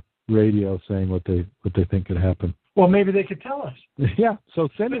their radio saying what they think could happen. Well, maybe they could tell us. Yeah, so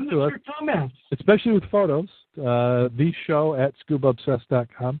send it to us. Your comments, especially with photos. The show at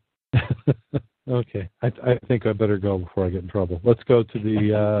scubaobsessed.com. Okay, I think I better go before I get in trouble. Let's go to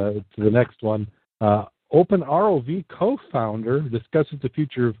the next one. Open ROV co-founder discusses the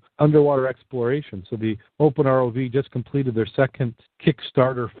future of underwater exploration. So the Open ROV just completed their second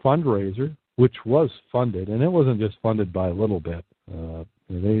Kickstarter fundraiser, which was funded, and it wasn't just funded by a little bit.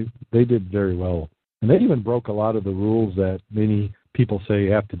 They did very well, and they even broke a lot of the rules that many people say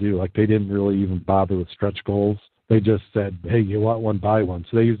you have to do. Like they didn't really even bother with stretch goals. They just said, "Hey, you want one, buy one."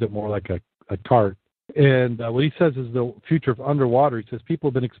 So they used it more like a cart. And what he says is the future of underwater. He says people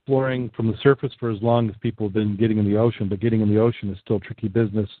have been exploring from the surface for as long as people have been getting in the ocean, but getting in the ocean is still tricky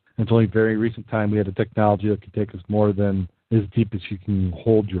business. And it's only very recent time we had a technology that could take us more than as deep as you can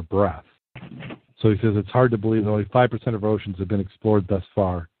hold your breath. So he says it's hard to believe that only 5% of oceans have been explored thus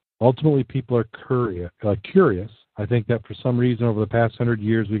far. Ultimately, people are curious. I think that for some reason over the past 100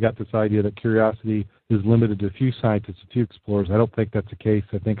 years, we got this idea that curiosity is limited to a few scientists, a few explorers. I don't think that's the case.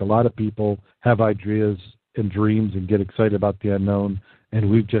 I think a lot of people have ideas and dreams and get excited about the unknown, and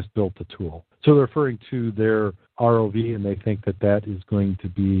we've just built a tool. So they're referring to their ROV, and they think that is going to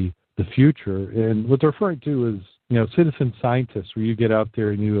be the future. And what they're referring to is, citizen scientists, where you get out there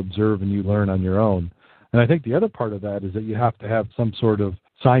and you observe and you learn on your own. And I think the other part of that is that you have to have some sort of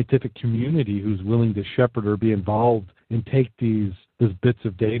scientific community who's willing to shepherd or be involved and take these bits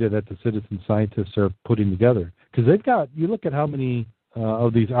of data that the citizen scientists are putting together. Because you look at how many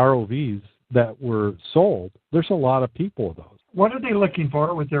of these ROVs that were sold, there's a lot of people of those. What are they looking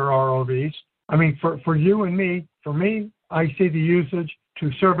for with their ROVs? I mean, for you and me, for me, I see the usage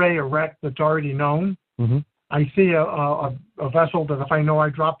to survey a wreck that's already known. Mm-hmm. I see a vessel that if I know I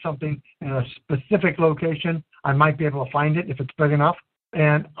dropped something in a specific location, I might be able to find it if it's big enough.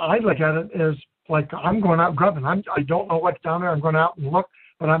 And I look at it as like I'm going out grubbing. I don't know what's down there. I'm going out and look,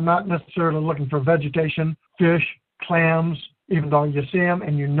 but I'm not necessarily looking for vegetation, fish, clams, even though you see them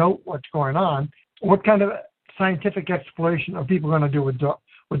and you note what's going on. What kind of scientific exploration are people going to do with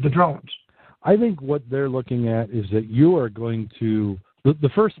the drones? I think what they're looking at is that you are going to the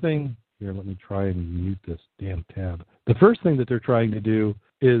first thing. Here, let me try and mute this damn tab. The first thing that they're trying to do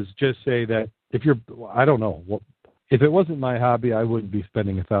is just say that if it wasn't my hobby, I wouldn't be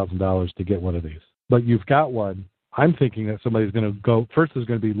spending $1,000 to get one of these. But you've got one. I'm thinking that somebody's going to go, first is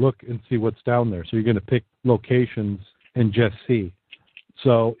going to be look and see what's down there. So you're going to pick locations and just see.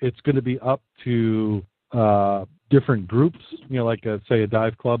 So it's going to be up to different groups, like say a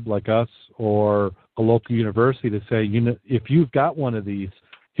dive club like us or a local university to say, if you've got one of these,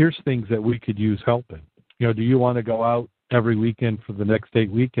 here's things that we could use help in. Do you want to go out every weekend for the next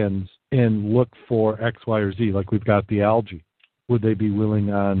 8 weekends and look for X, Y, or Z? Like we've got the algae. Would they be willing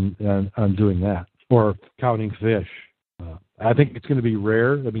on doing that? Or counting fish? I think it's going to be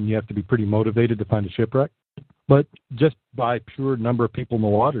rare. I mean, you have to be pretty motivated to find a shipwreck. But just by pure number of people in the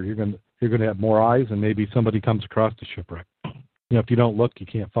water, you're going to have more eyes, and maybe somebody comes across the shipwreck. If you don't look, you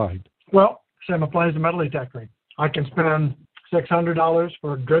can't find. Well, same applies to metal detecting. I can spend $600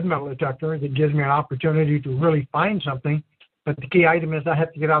 for a good metal detector that gives me an opportunity to really find something. But the key item is I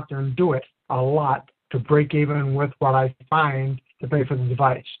have to get out there and do it a lot to break even with what I find to pay for the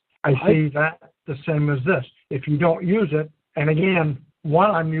device. I see that the same as this. If you don't use it, and again,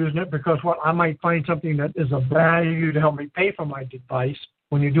 one, I'm using it because I might find something that is of value to help me pay for my device.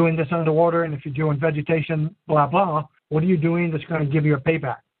 When you're doing this underwater and if you're doing vegetation, blah, blah, what are you doing that's going to give you a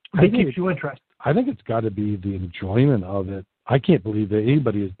payback? It keeps you interested. I think it's got to be the enjoyment of it. I can't believe that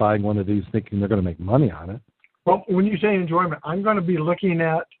anybody is buying one of these thinking they're going to make money on it. Well, when you say enjoyment, I'm going to be looking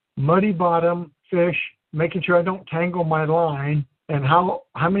at muddy bottom fish, making sure I don't tangle my line, and how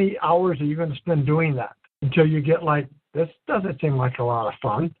many hours are you going to spend doing that? until you get like, this doesn't seem like a lot of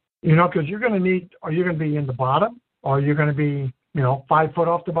fun. You know, because you're going to need, are you going to be in the bottom? Or are you going to be, 5 foot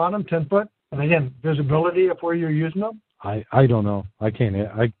off the bottom, 10 foot? And again, visibility of where you're using them? I don't know. I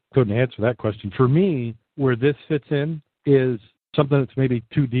couldn't answer that question. For me, where this fits in is something that's maybe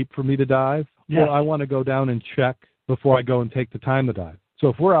too deep for me to dive. Yes. Or I want to go down and check before I go and take the time to dive. So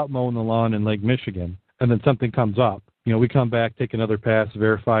if we're out mowing the lawn in Lake Michigan and then something comes up, we come back, take another pass,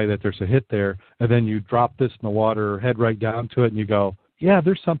 verify that there's a hit there, and then you drop this in the water, head right down to it, and you go, yeah,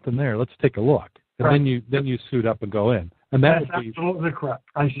 there's something there. Let's take a look. And right. then you suit up and go in. And that's absolutely correct.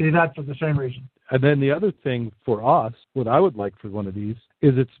 I see that for the same reason. And then the other thing for us, what I would like for one of these,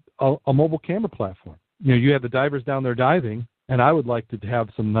 is it's a mobile camera platform. You have the divers down there diving, and I would like to have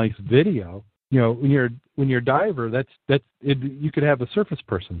some nice video. When you're a diver, you could have a surface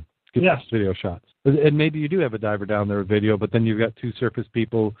person get yes. video shots. And maybe you do have a diver down there with video, but then you've got 2 surface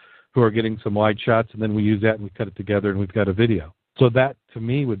people who are getting some wide shots, and then we use that and we cut it together and we've got a video. So that, to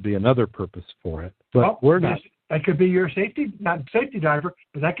me, would be another purpose for it. But we're not. That could be your not safety diver,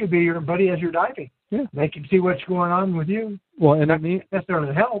 but that could be your buddy as you're diving. Yeah. They can see what's going on with you. Well, and not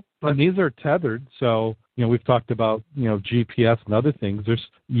necessarily help. But and these are tethered, so we've talked about GPS and other things.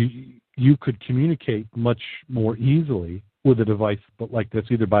 You could communicate much more easily with a device, but like this,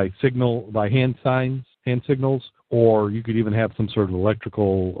 either by hand signals, or you could even have some sort of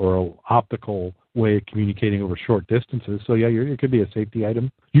electrical or optical way of communicating over short distances. So yeah, it could be a safety item.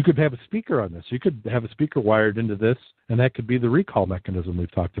 You could have a speaker on this. You could have a speaker wired into this, and that could be the recall mechanism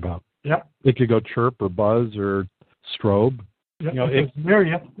we've talked about. Yep. It could go chirp or buzz or strobe. Yep. It can hear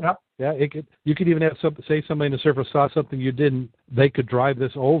you. Yep. Yeah, you could even have say somebody in the surface saw something you didn't. They could drive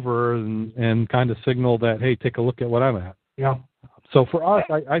this over and kind of signal that, hey, take a look at what I'm at. Yeah. So for us,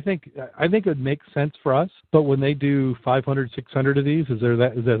 I think it would make sense for us. But when they do 500, 600 of these, is there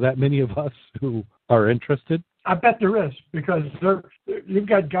that many of us who are interested? I bet there is, because you've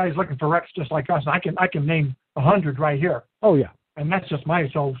got guys looking for wrecks just like us. And I can name 100 right here. Oh yeah. And that's just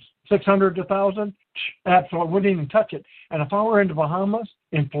so 600 to 1,000, absolutely wouldn't even touch it. And if I were in the Bahamas,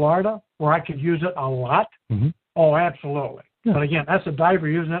 in Florida, where I could use it a lot, mm-hmm. Oh, absolutely. Yeah. But again, that's a diver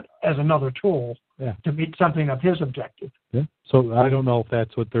using it as another tool. Yeah. To meet something of his objective. Yeah. So I don't know if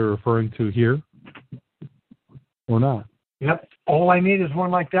that's what they're referring to here or not. Yep. All I need is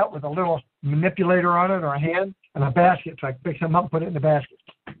one like that with a little manipulator on it or a hand and a basket, so I can pick them up and put it in the basket.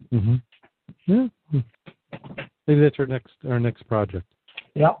 Mm-hmm. Yeah. Maybe that's our next project.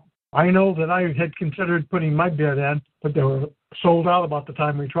 Yep. I know that I had considered putting my bid in, but they were sold out about the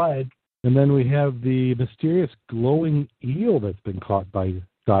time we tried. And then we have the mysterious glowing eel that's been caught by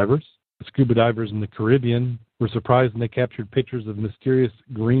divers. Scuba divers in the Caribbean were surprised when they captured pictures of mysterious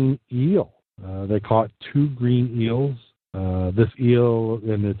green eel. They caught 2 green eels. This eel,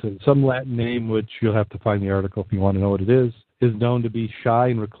 and it's some Latin name, which you'll have to find the article if you want to know what it is known to be shy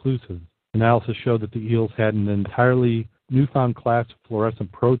and reclusive. Analysis showed that the eels had an entirely newfound class of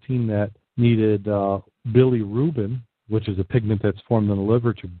fluorescent protein that needed bilirubin, which is a pigment that's formed in the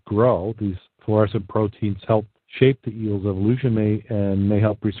liver, to grow. These fluorescent proteins help shape the eel's evolution may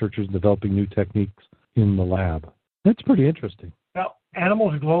help researchers developing new techniques in the lab. That's pretty interesting. Well,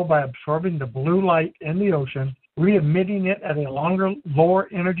 animals glow by absorbing the blue light in the ocean, re-emitting it at a lower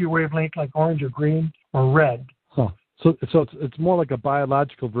energy wavelength like orange or green or red. Huh. So it's more like a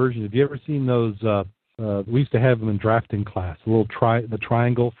biological version. Have you ever seen those? We used to have them in drafting class. The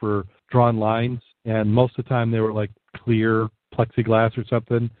triangle for drawn lines, and most of the time they were like clear plexiglass or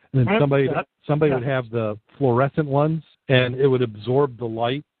something, and then somebody would have the fluorescent ones, and it would absorb the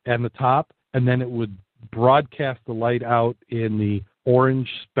light at the top, and then it would broadcast the light out in the orange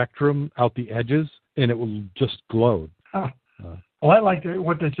spectrum out the edges, and it would just glow. Huh. Well, I like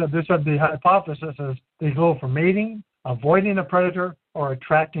what they said. They said the hypothesis is they glow for mating, avoiding a predator, or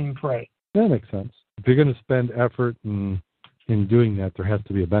attracting prey. That makes sense. If you're going to spend effort in doing that, there has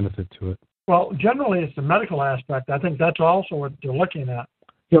to be a benefit to it. Well, generally, it's the medical aspect. I think that's also what they're looking at.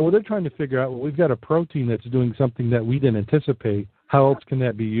 Yeah, well, they're trying to figure out, we've got a protein that's doing something that we didn't anticipate. How else can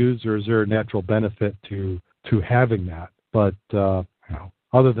that be used, or is there a natural benefit to having that? But,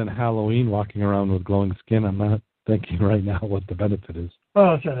 other than Halloween walking around with glowing skin, I'm not thinking right now what the benefit is.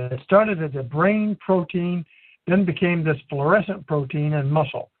 Well, it started as a brain protein, then became this fluorescent protein in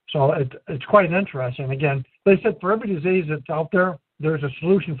muscle. So it's quite interesting. Again, they said for every disease that's out there, there's a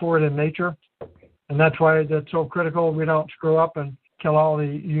solution for it in nature, and that's why that's so critical. We don't screw up and kill all the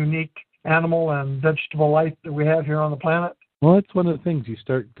unique animal and vegetable life that we have here on the planet. Well, that's one of the things. You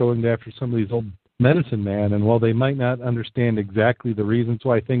start going after some of these old medicine man, and while they might not understand exactly the reasons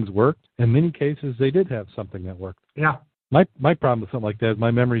why things work, in many cases they did have something that worked. Yeah. My problem with something like that is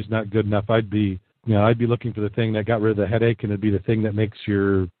my memory's not good enough. I'd be I'd be looking for the thing that got rid of the headache, and it'd be the thing that makes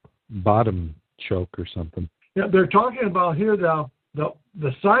your bottom choke or something. Yeah, they're talking about here the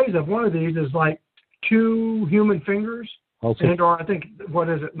size of one of these is like 2 human fingers. Also, or I think,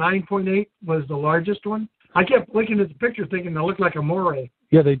 9.8 was the largest one. I kept looking at the picture thinking they looked like a moray.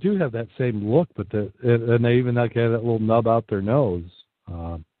 yeah, they do have that same look, but and they even have that little nub out their nose.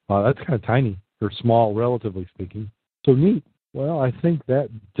 That's kind of tiny, or small, relatively speaking. So neat. Well, I think that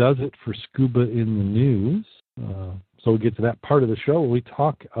does it for scuba in the news. So we get to that part of the show where we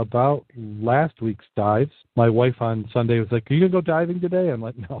talk about last week's dives. My wife on Sunday was like, "Are you going to go diving today?" I'm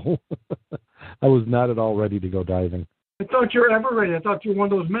like, "No." I was not at all ready to go diving. I thought you were ever ready. I thought you were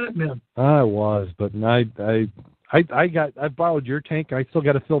one of those Minutemen. I was, but I borrowed your tank. I still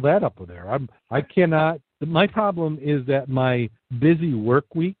got to fill that up with air. I cannot. My problem is that my busy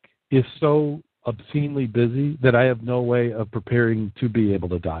work week is so obscenely busy that I have no way of preparing to be able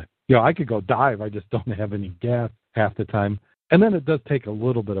to dive. I could go dive. I just don't have any gas half the time. And then it does take a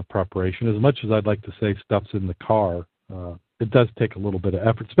little bit of preparation. As much as I'd like to say stuff's in the car, it does take a little bit of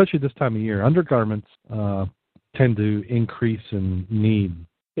effort, especially this time of year. Undergarments tend to increase in need.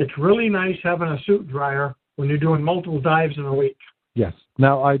 It's really nice having a suit dryer when you're doing multiple dives in a week. Yes.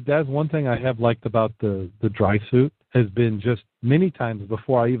 Now, that's one thing I have liked about the dry suit has been just many times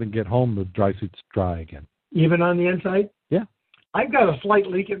before I even get home, the dry suit's dry again. Even on the inside? Yeah. I've got a slight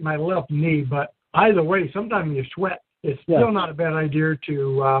leak at my left knee, but either way, sometimes when you sweat, it's still not a bad idea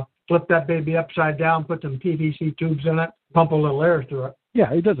to flip that baby upside down, put some PVC tubes in it, pump a little air through it.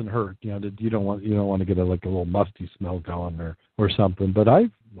 Yeah, it doesn't hurt. You don't want to get a little musty smell going or something. But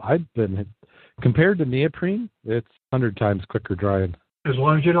I've been, compared to neoprene, it's 100 times quicker drying. As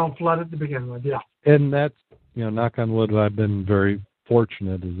long as you don't flood it to begin with, yeah. And that's, knock on wood, I've been very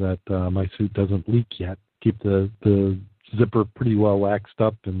fortunate is that my suit doesn't leak yet. Keep the zipper pretty well waxed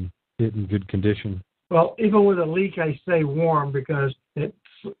up and it in good condition. Well, even with a leak, I stay warm because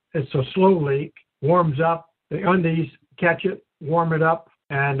it's a slow leak. Warms up, the undies catch it, warm it up,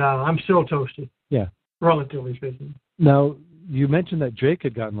 and I'm still toasty. Yeah. Relatively speaking. Now, you mentioned that Jake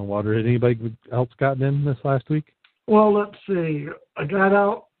had gotten in the water. Had anybody else gotten in this last week? Well, let's see. I got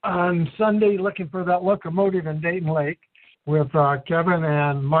out on Sunday looking for that locomotive in Dayton Lake with Kevin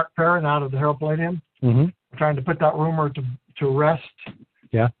and Mark Perrin out of the Herald Palladium. Mm-hmm. Trying to put that rumor to rest.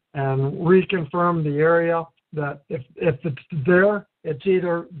 Yeah. And reconfirm the area that if it's there, it's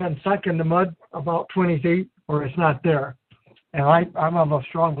either been sunk in the mud about 20 feet or it's not there. And I'm of a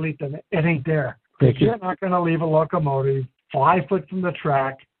strong belief that it ain't there. You're not going to leave a locomotive 5 foot from the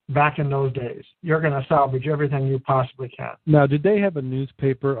track back in those days. You're going to salvage everything you possibly can. Now, did they have a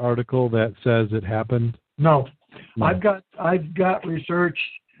newspaper article that says it happened? No. I've got research,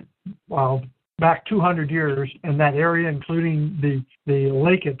 back 200 years in that area, including the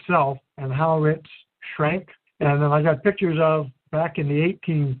lake itself and how it's shrank. And then I got pictures of back in the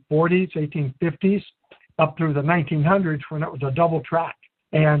 1840s, 1850s, up through the 1900s when it was a double track,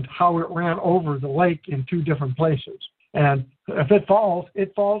 and how it ran over the lake in 2 different places. And if it falls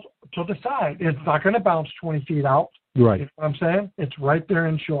to the side. It's not going to bounce 20 feet out. Right. You know what I'm saying? It's right there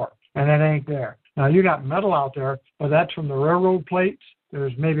in shore, and it ain't there. Now, you got metal out there, but that's from the railroad plates.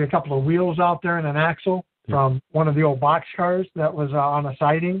 There's maybe a couple of wheels out there and an axle from one of the old boxcars that was on a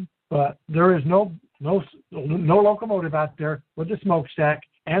siding. But there is no locomotive out there with a smokestack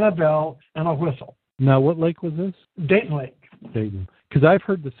and a bell and a whistle. Now, what lake was this? Dayton Lake. Dayton. Because I've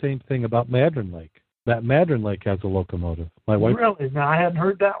heard the same thing about Madron Lake. That Madron Lake has a locomotive. My wife. Really? No, I hadn't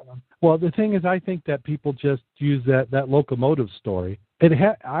heard that one. Well, the thing is, I think that people just use that locomotive story.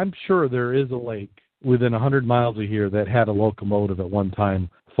 I'm sure there is a lake within 100 miles of here that had a locomotive at one time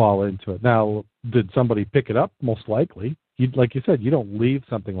fall into it. Now, did somebody pick it up? Most likely. Like you said, you don't leave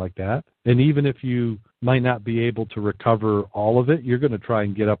something like that. And even if you might not be able to recover all of it, you're going to try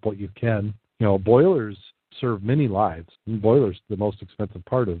and get up what you can. Boilers serve many lives. And boilers the most expensive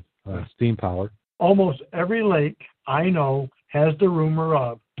part of steam power. Almost every lake I know has the rumor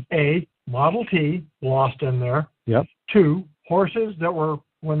of A, Model T lost in there. Yep. 2, horses that were,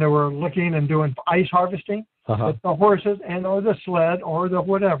 when they were looking and doing ice harvesting, the horses or the sled or the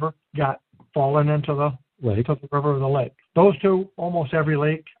whatever got fallen into the lake, to the river or the lake. Those 2, almost every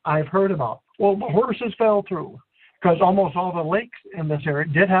lake I've heard about. Well, the horses fell through because almost all the lakes in this area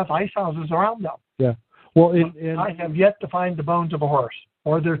did have ice houses around them. Yeah. Well, I have yet to find the bones of a horse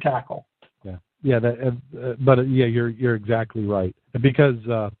or their tackle. Yeah, you're exactly right. Because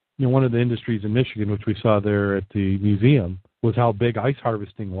one of the industries in Michigan, which we saw there at the museum, was how big ice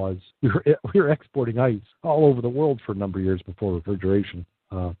harvesting was. We were exporting ice all over the world for a number of years before refrigeration.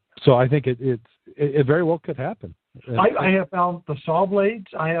 So I think it very well could happen. I have found the saw blades.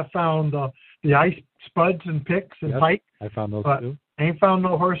 I have found the ice spuds and picks and pike. I found those too. I ain't found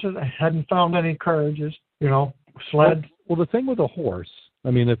no horses. I hadn't found any carriages, sleds. Well, the thing with a horse,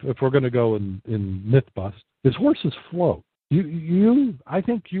 I mean, if we're going to go in myth bust, is horses float. I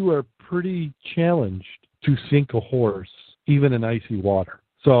think you are pretty challenged to sink a horse even in icy water.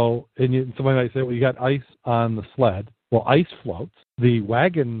 So, somebody might say, well, you got ice on the sled. Well, ice floats. The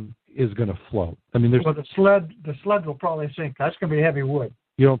wagon is going to float. I mean, the sled will probably sink. That's going to be heavy wood.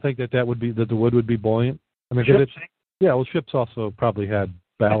 You don't think that the wood would be buoyant? I mean, yeah. Well, ships also probably had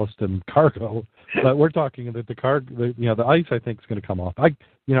ballast and cargo, but we're talking that the ice I think is going to come off.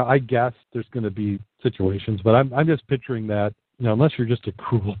 I guess there's going to be situations, but I'm just picturing that unless you're just a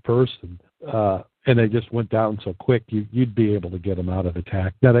cruel person and they just went down so quick, you'd be able to get them out of the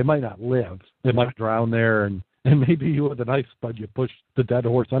tack. Now they might not live; they might drown there, and maybe you with a knife spud you push the dead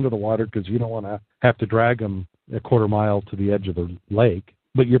horse under the water because you don't want to have to drag them a quarter mile to the edge of the lake.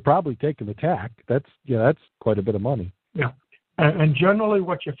 But you're probably taking the tack. That's quite a bit of money. Yeah. And generally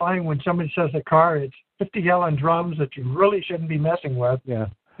what you find when somebody says a car, it's 50-gallon drums that you really shouldn't be messing with. Yeah.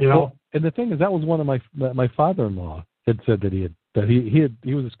 Well, and the thing is, that was one of my father-in-law had said that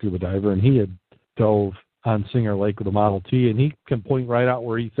he was a scuba diver and he had dove on Singer Lake with a Model T, and he can point right out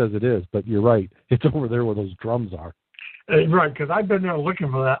where he says it is. But you're right. It's over there where those drums are. Right, because I've been there looking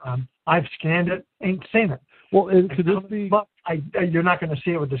for that. I've scanned it, ain't seen it. Well, could this be... you're not going to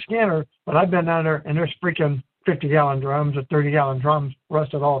see it with the scanner, but I've been down there, and there's freaking 50-gallon drums or 30-gallon drums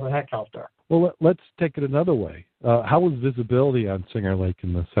rusted all the heck out there. Well, let's take it another way. How was visibility on Singer Lake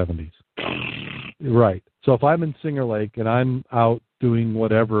in the 70s? Right. So if I'm in Singer Lake and I'm out doing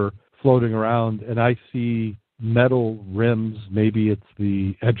whatever, floating around, and I see metal rims, maybe it's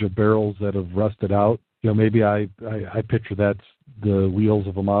the edge of barrels that have rusted out. Maybe I picture that's the wheels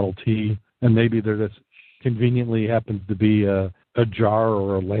of a Model T, and maybe there just conveniently happens to be a jar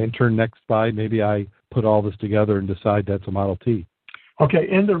or a lantern next by. Maybe I put all this together and decide that's a Model T. Okay,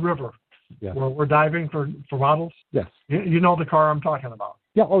 in the river, yeah. where we're diving for models? Yes. You know the car I'm talking about?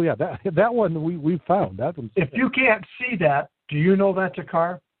 Yeah, oh yeah, that one we found. That one. If you can't see that, do you know that's a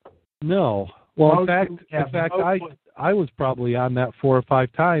car? No. Well, in fact, I was probably on that 4 or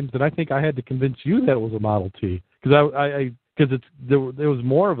 5 times, and I think I had to convince you that it was a Model T because there was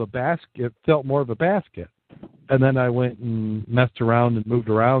more of a basket. It felt more of a basket, and then I went and messed around and moved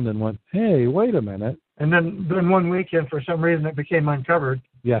around and went, hey, wait a minute. And then one weekend, for some reason, it became uncovered.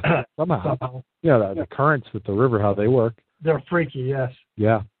 Yes, somehow. Yeah, the currents with the river, how they work. They're freaky, yes.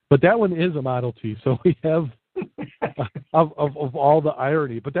 Yeah, but that one is a Model T, so we have of all the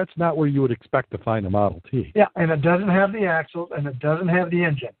irony, but that's not where you would expect to find a Model T. Yeah, and it doesn't have the axles, and it doesn't have the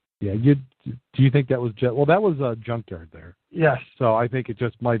engine. Yeah, do you think that was well? That was a junkyard there. Yes. So I think it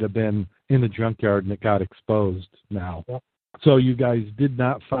just might have been in the junkyard and it got exposed now. Yep. So you guys did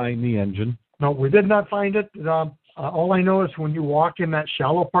not find the engine. No, we did not find it. All I know is when you walk in that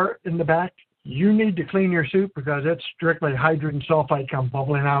shallow part in the back, you need to clean your suit because it's strictly hydrogen sulfide come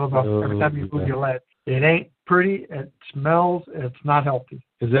bubbling out of every time you move your leg. It ain't pretty. It smells. It's not healthy.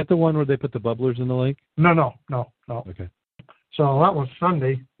 Is that the one where they put the bubblers in the lake? No. Okay. So that was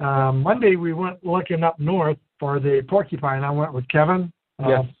Sunday. Monday we went looking up north for the porcupine. I went with Kevin.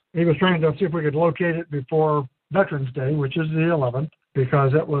 Yes. He was trying to see if we could locate it before Veterans Day, which is the 11th,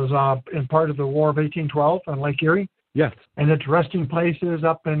 because it was in part of the War of 1812 on Lake Erie. Yes. And its resting place is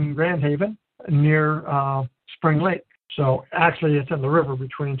up in Grand Haven near Spring Lake. So actually it's in the river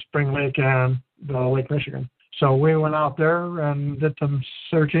between Spring Lake and the Lake Michigan. So we went out there and did some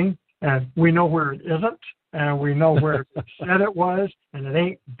searching, and we know where it isn't, and we know where it said it was, and it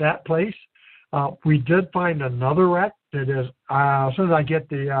ain't that place. We did find another wreck that is, as soon as I get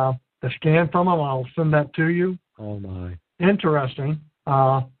the scan from them, I'll send that to you. Oh, my. Interesting.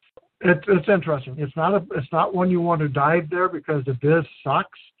 It's interesting. It's not one you want to dive there because the biz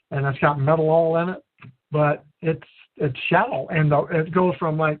sucks, and it's got metal all in it, but it's shallow, and it goes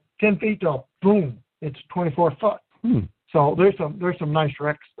from like 10 feet to boom, it's 24 foot. So there's some nice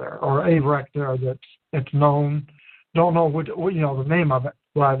wrecks there, or a wreck there it's known. Don't know what the name of it,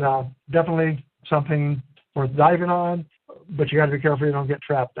 but definitely something worth diving on. But you got to be careful you don't get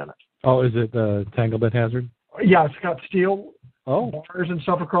trapped in it. Oh, is it a tanglement hazard? Yeah, it's got steel bars and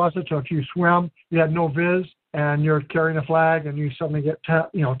stuff across it. So if you swim, you had no viz, and you're carrying a flag, and you suddenly get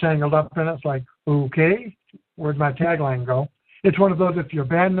tangled up in it. It's like, okay, where'd my tagline go? It's one of those, if you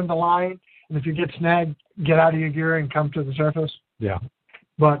abandon the line and if you get snagged, get out of your gear and come to the surface. Yeah.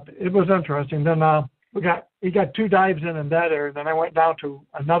 But it was interesting. Then we got 2 dives in that area. Then I went down to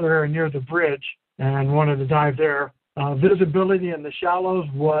another area near the bridge and wanted to dive there. Visibility in the shallows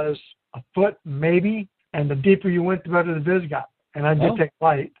was a foot maybe, and the deeper you went, the better the viz got. And I did take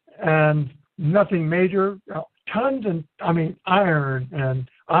light, and nothing major. Tons and iron and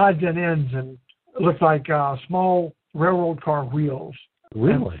odds and ends, and it looked like small railroad car wheels.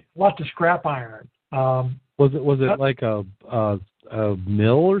 Really? Lots of scrap iron. Was it like a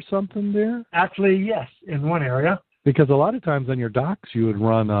mill or something there? Actually, yes, in one area. Because a lot of times on your docks you would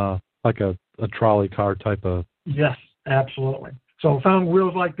run like a trolley car type of. Yes, absolutely. So found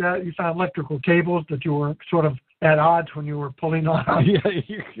wheels like that. You found electrical cables that you were sort of at odds when you were pulling on. Yeah,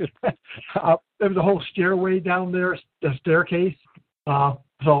 you could. There was a whole stairway down there, the staircase.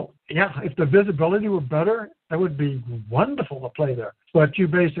 So, yeah, if the visibility were better, that would be wonderful to play there. But you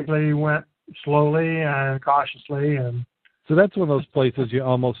basically went slowly and cautiously. And so that's one of those places you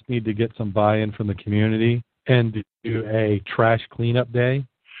almost need to get some buy-in from the community and do a trash cleanup day.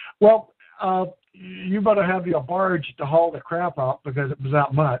 Well, you better have your barge to haul the crap out because it was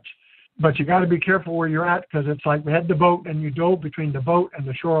that much. But you got to be careful where you're at because it's like we had the boat and you dove between the boat and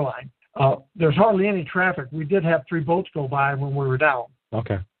the shoreline. There's hardly any traffic. We did have 3 boats go by when we were down.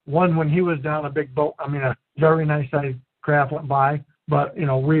 Okay. One when he was down, a big boat. A very nice sized craft went by. But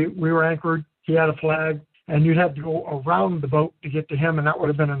we were anchored. He had a flag, and you'd have to go around the boat to get to him, and that would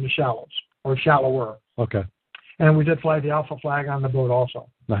have been in the shallows or shallower. Okay. And we did fly the Alpha flag on the boat also.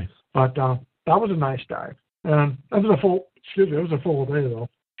 Nice. But that was a nice dive. And it was a full day though.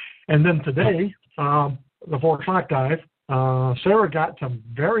 And then today, the 4 o'clock dive, Sarah got some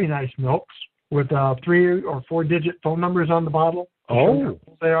very nice milks with 3 or 4 digit phone numbers on the bottle. Oh,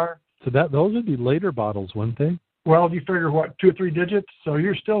 they are. So those would be later bottles, wouldn't they? Well, you figure what, 2 or 3 digits? So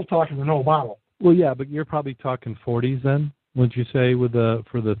you're still talking an old bottle. Well, yeah, but you're probably talking 40s then, wouldn't you say,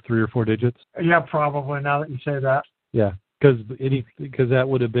 for the 3 or 4 digits? Yeah, probably. Now that you say that. Yeah, because that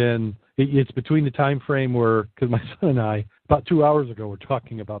would have been. It's between the time frame because my son and I about 2 hours ago were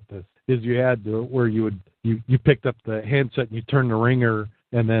talking about this. Is you had where you picked up the handset and you turned the ringer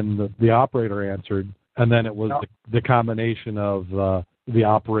and then the operator answered, and then it was the combination of the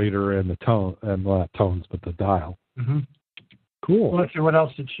operator and the tone, and not tones, but the dial. Mm-hmm. Cool. Well, let's see, what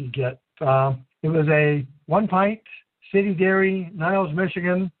else did she get? It was a 1 pint, City Dairy, Niles,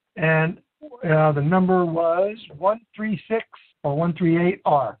 Michigan, and the number was 136 or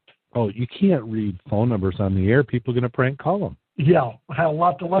 138R. Oh, you can't read phone numbers on the air. People are going to prank call them. Yeah, I had a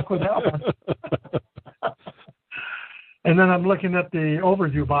lot of luck with that one. And then I'm looking at the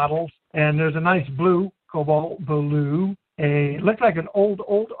overview bottles, and there's a nice blue, cobalt blue. Looked like an old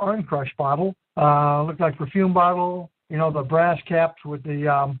Orange Crush bottle. Looked like perfume bottle. The brass caps with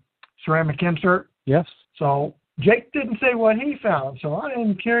the ceramic insert. Yes. So Jake didn't say what he found, so I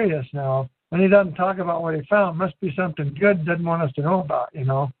am curious now. When he doesn't talk about what he found, must be something good doesn't want us to know about,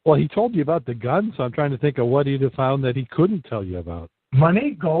 Well, he told you about the gun, so I'm trying to think of what he'd have found that he couldn't tell you about.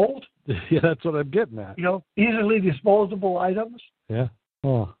 Money, gold. Yeah, that's what I'm getting at. Easily disposable items. Yeah.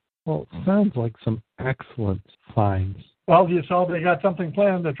 Oh, well, it sounds like some excellent finds. Well, you saw they got something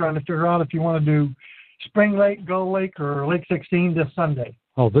planned. They're trying to figure out if you want to do Spring Lake, Gull Lake, or Lake 16 this Sunday.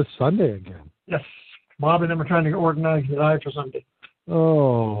 Oh, this Sunday again? Yes. Bob and them are trying to organize the dive for Sunday.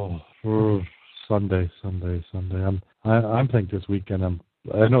 Oh, Sunday. I'm thinking this weekend.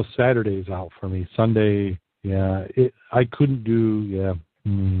 I know Saturday's out for me. Sunday, yeah. I couldn't do. Yeah.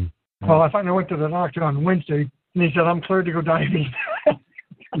 Well, I finally went to the doctor on Wednesday, and he said I'm cleared to go diving.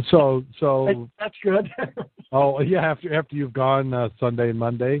 So that's good. Oh yeah, after you've gone Sunday and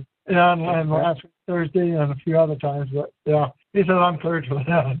Monday. Yeah, and last Thursday and a few other times, but yeah, he said I'm cleared for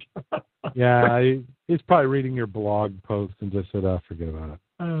that. Yeah, he's probably reading your blog post and just said, forget about it.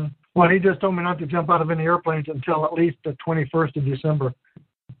 Well, he just told me not to jump out of any airplanes until at least the 21st of December.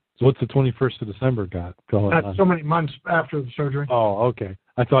 So what's the 21st of December got going on? That's so many months after the surgery. Oh, okay.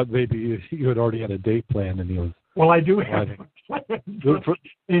 I thought maybe you had already had a date planned and he was... Well, I do have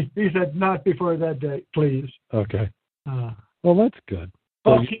he said not before that date, please. Okay. Well, that's good.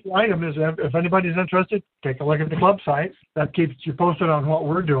 Well, key item is if anybody's interested, take a look at the club site. That keeps you posted on what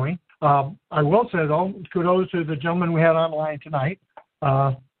we're doing. I will say, though, kudos to the gentleman we had online tonight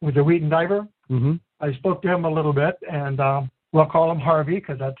with the Wheaton Diver. Mm-hmm. I spoke to him a little bit, and we'll call him Harvey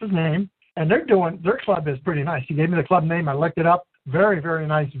because that's his name. And their club is pretty nice. He gave me the club name. I looked it up. Very, very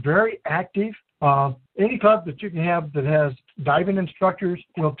nice. Very active. Any club that you can have that has diving instructors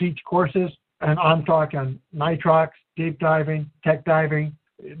will teach courses, and I'm talking nitrox, deep diving, tech diving.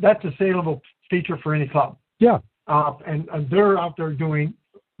 That's a saleable feature for any club. Yeah. And they're out there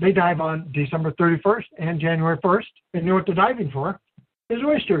they dive on December 31st and January 1st. And you know what they're diving for? Is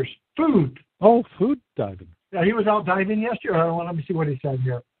oysters, food. Oh, food diving. Yeah, he was out diving yesterday. Let me see what he said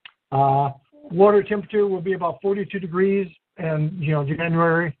here. Water temperature will be about 42 degrees and,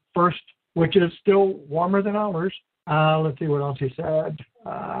 January 1st. which is still warmer than ours. Let's see what else he said.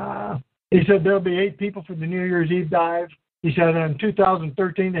 He said there'll be 8 people for the New Year's Eve dive. He said in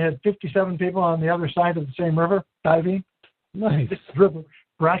 2013 they had 57 people on the other side of the same river diving. Nice. River,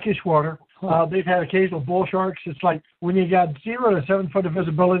 brackish water. They've had occasional bull sharks. It's like when you got 0 to 7 foot of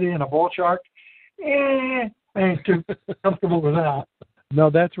visibility in a bull shark, I ain't too comfortable with that. No,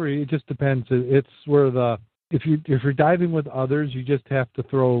 that's where it just depends. It's where if you're diving with others, you just have to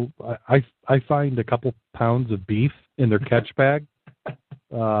throw. I find a couple pounds of beef in their catch bag.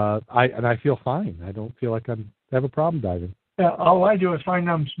 I feel fine. I don't feel like I have a problem diving. Yeah, all I do is find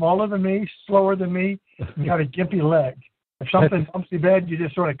them smaller than me, slower than me, and got a gimpy leg. If something bumps you bad, you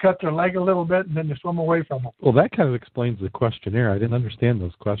just sort of cut their leg a little bit and then you swim away from them. Well, that kind of explains the questionnaire. I didn't understand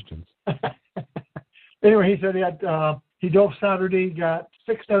those questions. Anyway, he said he dove Saturday, got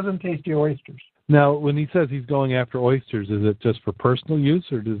 6 dozen tasty oysters. Now, when he says he's going after oysters, is it just for personal use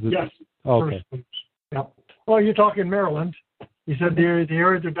or does it? Yes. Oh, okay. Yep. Well, you're talking Maryland. He said the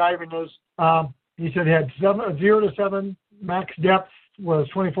area they're diving is, he said he had 0 to 7, max depth was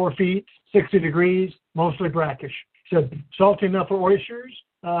 24 feet, 60 degrees, mostly brackish. He said salty enough for oysters.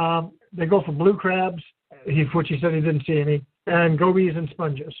 They go for blue crabs, which he said he didn't see any, and gobies and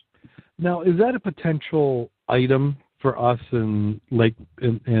sponges. Now, is that a potential item for us in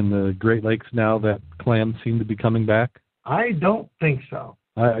the Great Lakes now that clams seem to be coming back? I don't think so.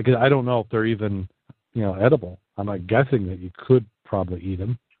 I don't know if they're even, edible. I'm not guessing that you could probably eat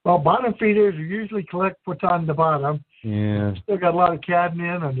them. Well, bottom feeders usually collect what's on the bottom. Yeah. Still got a lot of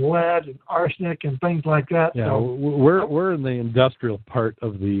cadmium and lead and arsenic and things like that. Yeah, so. we're in the industrial part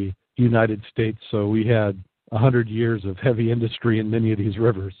of the United States, so we had 100 years of heavy industry in many of these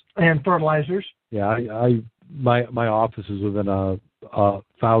rivers. And fertilizers. Yeah, my office is within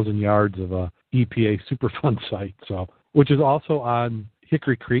 1,000 yards of a EPA Superfund site, which is also on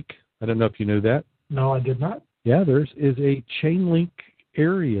Hickory Creek. I don't know if you knew that. No, I did not. Yeah, there is a chain link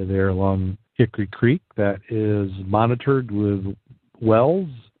area there along Hickory Creek that is monitored with wells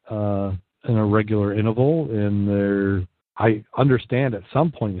in a regular interval, and I understand at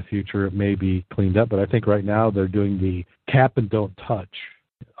some point in the future it may be cleaned up, but I think right now they're doing the cap and don't touch,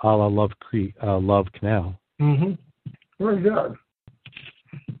 a la Love Canal. Mm-hmm. Very good.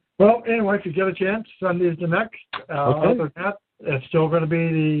 Well, anyway, if you get a chance, Sunday is the next. Okay. Other than that, it's still going to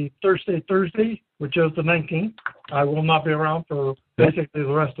be the Thursday, which is the 19th. I will not be around for basically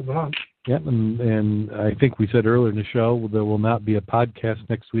the rest of the month. Yeah, and I think we said earlier in the show there will not be a podcast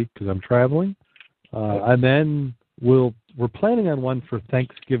next week because I'm traveling. And then we're planning on one for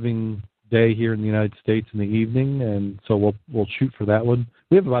Thanksgiving Day here in the United States in the evening, and so we'll shoot for that one.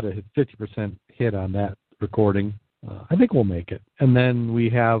 We have about a 50% hit on that recording. I think we'll make it. And then we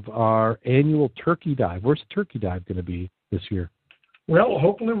have our annual turkey dive. Where's the turkey dive going to be this year? Well,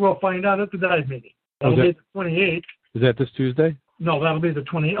 hopefully we'll find out at the dive meeting. That'll be the 28th. Is that this Tuesday? No, that'll be the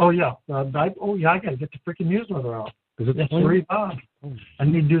 20th. Oh, yeah. I got to get the freaking newsletter out. Is it the 20th? I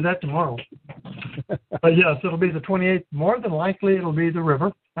need to do that tomorrow. But, yes, it'll be the 28th. More than likely, it'll be the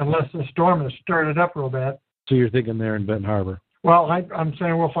river, unless the storm has stirred it up real bad. So you're thinking there in Benton Harbor? Well, I'm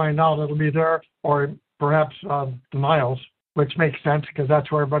saying we'll find out. It'll be there, or perhaps the Niles, which makes sense because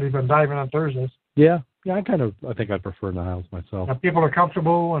that's where everybody's been diving on Thursdays. Yeah, I think I'd prefer Niles myself. People are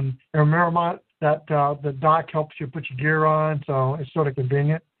comfortable, and in Miramont, that the dock helps you put your gear on, so it's sort of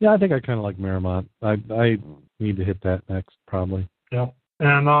convenient. Yeah, I think I kind of like Miramont. I need to hit that next, probably. Yeah,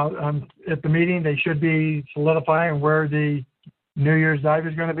 and at the meeting, they should be solidifying where the New Year's dive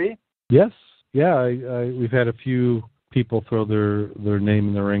is going to be. Yes, yeah, we've had a few people throw their name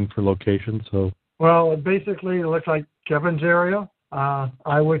in the ring for location, so. Well, basically, it looks like Kevin's area.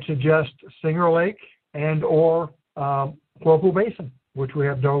 I would suggest Singer Lake and or Whirlpool Basin, which we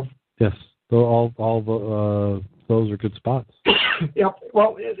have dove. Yes, so all those are good spots. Yep.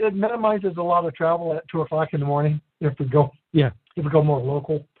 Well, it minimizes a lot of travel at 2:00 in the morning if we go. Yeah. If we go more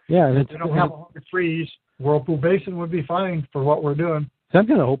local. Yeah, and if we don't have a hard freeze, Whirlpool Basin would be fine for what we're doing. So I'm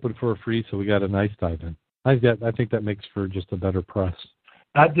kind of hoping for a freeze, so we got a nice dive in. I think that makes for just a better press.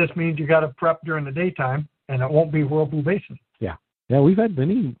 That just means you got to prep during the daytime, and it won't be Whirlpool Basin. Yeah. Yeah, we've had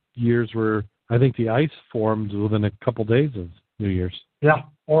many years where I think the ice formed within a couple days of New Year's. Yeah,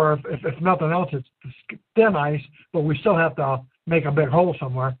 or if nothing else, it's thin ice, but we still have to make a big hole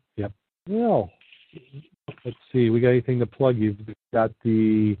somewhere. Yep. Well, let's see. We got anything to plug? You've got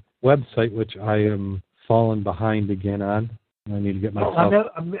the website, which I am falling behind again on. I need to get myself...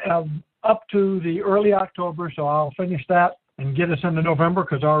 I'm up to the early October, so I'll finish that and get us into November,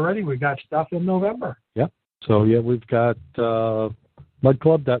 because already we got stuff in November. Yep. So, yeah, we've got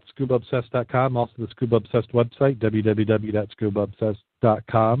mudclub.scubaobsessed.com, also the Scuba Obsessed website,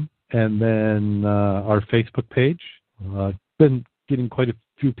 www.scubaobsessed.com. and then our Facebook page. Been getting quite a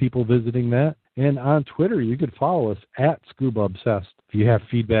few people visiting that. And on Twitter, you could follow us at Scuba Obsessed. If you have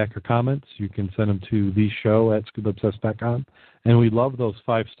feedback or comments, you can send them to theshow@scubaobsessed.com. And we love those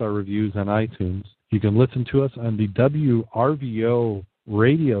 5-star reviews on iTunes. You can listen to us on the WRVO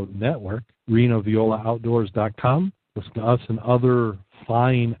radio network, RenoViolaOutdoors.com. Listen to us and other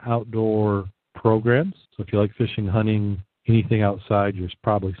fine outdoor programs. So if you like fishing, hunting, anything outside, there's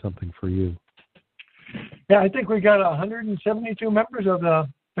probably something for you. Yeah, I think we got 172 members of the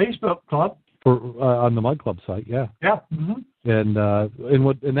Facebook club. On the Mud Club site, yeah. Yeah. Mm-hmm.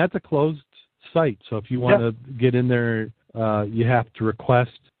 And that's a closed site. So if you want to get in there, you have to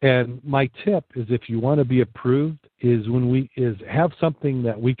request. And my tip is, if you want to be approved, is have something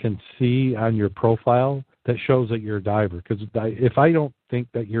that we can see on your profile that shows that you're a diver. Because if I don't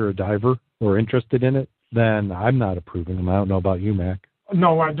think that you're a diver or interested in it, then I'm not approving them. I don't know about you, Mac.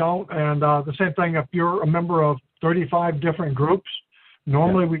 No, I don't. And the same thing, if you're a member of 35 different groups,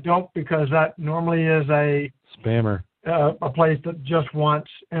 normally we don't, because that normally is a spammer, a place that just wants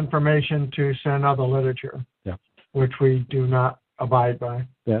information to send other literature, which we do not abide by.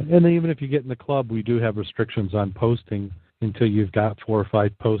 Yeah, and even if you get in the club, we do have restrictions on posting until you've got 4 or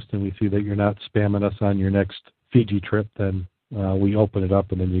 5 posts, and we see that you're not spamming us on your next Fiji trip, then we open it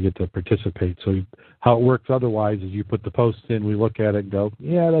up, and then you get to participate. So how it works otherwise is you put the posts in, we look at it and go,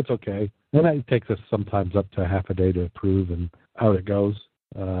 yeah, that's okay. And that takes us sometimes up to half a day to approve, and out it goes.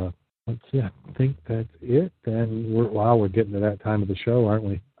 Let's see, I think that's it. And we're getting to that time of the show, aren't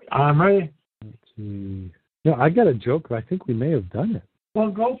we? I'm ready. Let's see. No, I got a joke, but I think we may have done it. Well,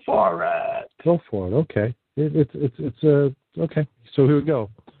 go for it. Go for it. Okay. It's okay. So here we go.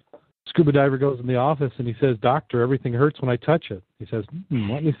 Scuba diver goes in the office and he says, "Doctor, everything hurts when I touch it." He says,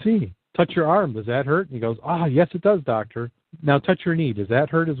 "Let me see. Touch your arm. Does that hurt?" And he goes, "Yes, it does, doctor." "Now touch your knee. Does that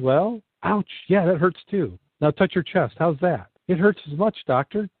hurt as well?" "Ouch. Yeah, that hurts too." "Now touch your chest. How's that?" "It hurts as much,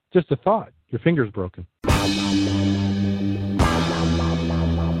 doctor. Just a thought. Your finger's broken."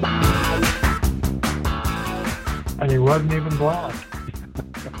 And he wasn't even blind.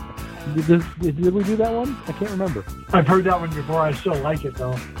 Did we do that one? I can't remember. I've heard that one before. I still like it,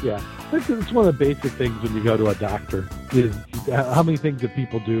 though. Yeah. It's one of the basic things when you go to a doctor, is how many things that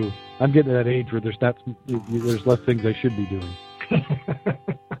people do. I'm getting to that age where there's less things I should be doing.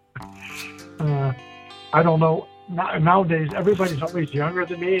 I don't know. Nowadays, everybody's always younger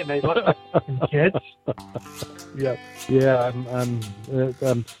than me, and they look like kids. Yeah.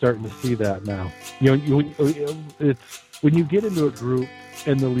 I'm starting to see that now. It's when you get into a group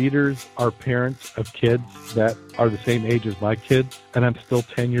and the leaders are parents of kids that are the same age as my kids, and I'm still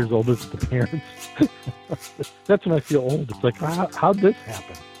 10 years older than the parents. That's when I feel old. It's like, how'd this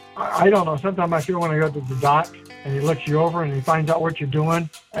happen? I don't know. Sometimes I feel when I go to the dock and he looks you over and he finds out what you're doing,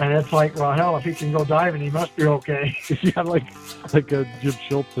 and it's like, well, hell, if he can go diving, he must be okay. Yeah, like Jim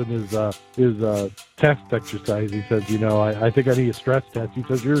Schultz in his test exercise. He says, I think I need a stress test. He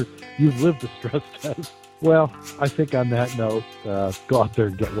says, you've lived a stress test. Well, I think on that note, go out there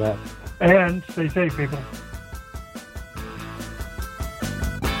and get wet. And stay safe, people.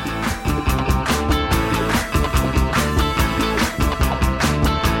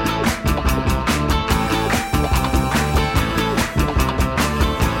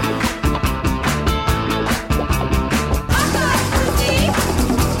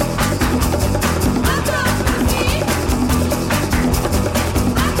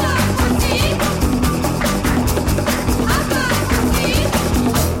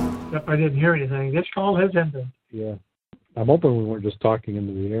 I didn't hear anything. This call has ended. Yeah. I'm hoping we weren't just talking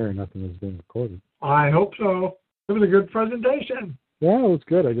into the air and nothing was being recorded. I hope so. It was a good presentation. Yeah, it was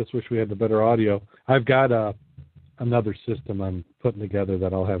good. I just wish we had the better audio. I've got another system I'm putting together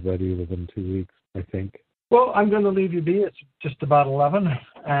that I'll have ready within 2 weeks, I think. Well, I'm going to leave you be. It's just about 11,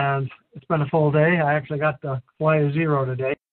 and it's been a full day. I actually got to fly a 0 today.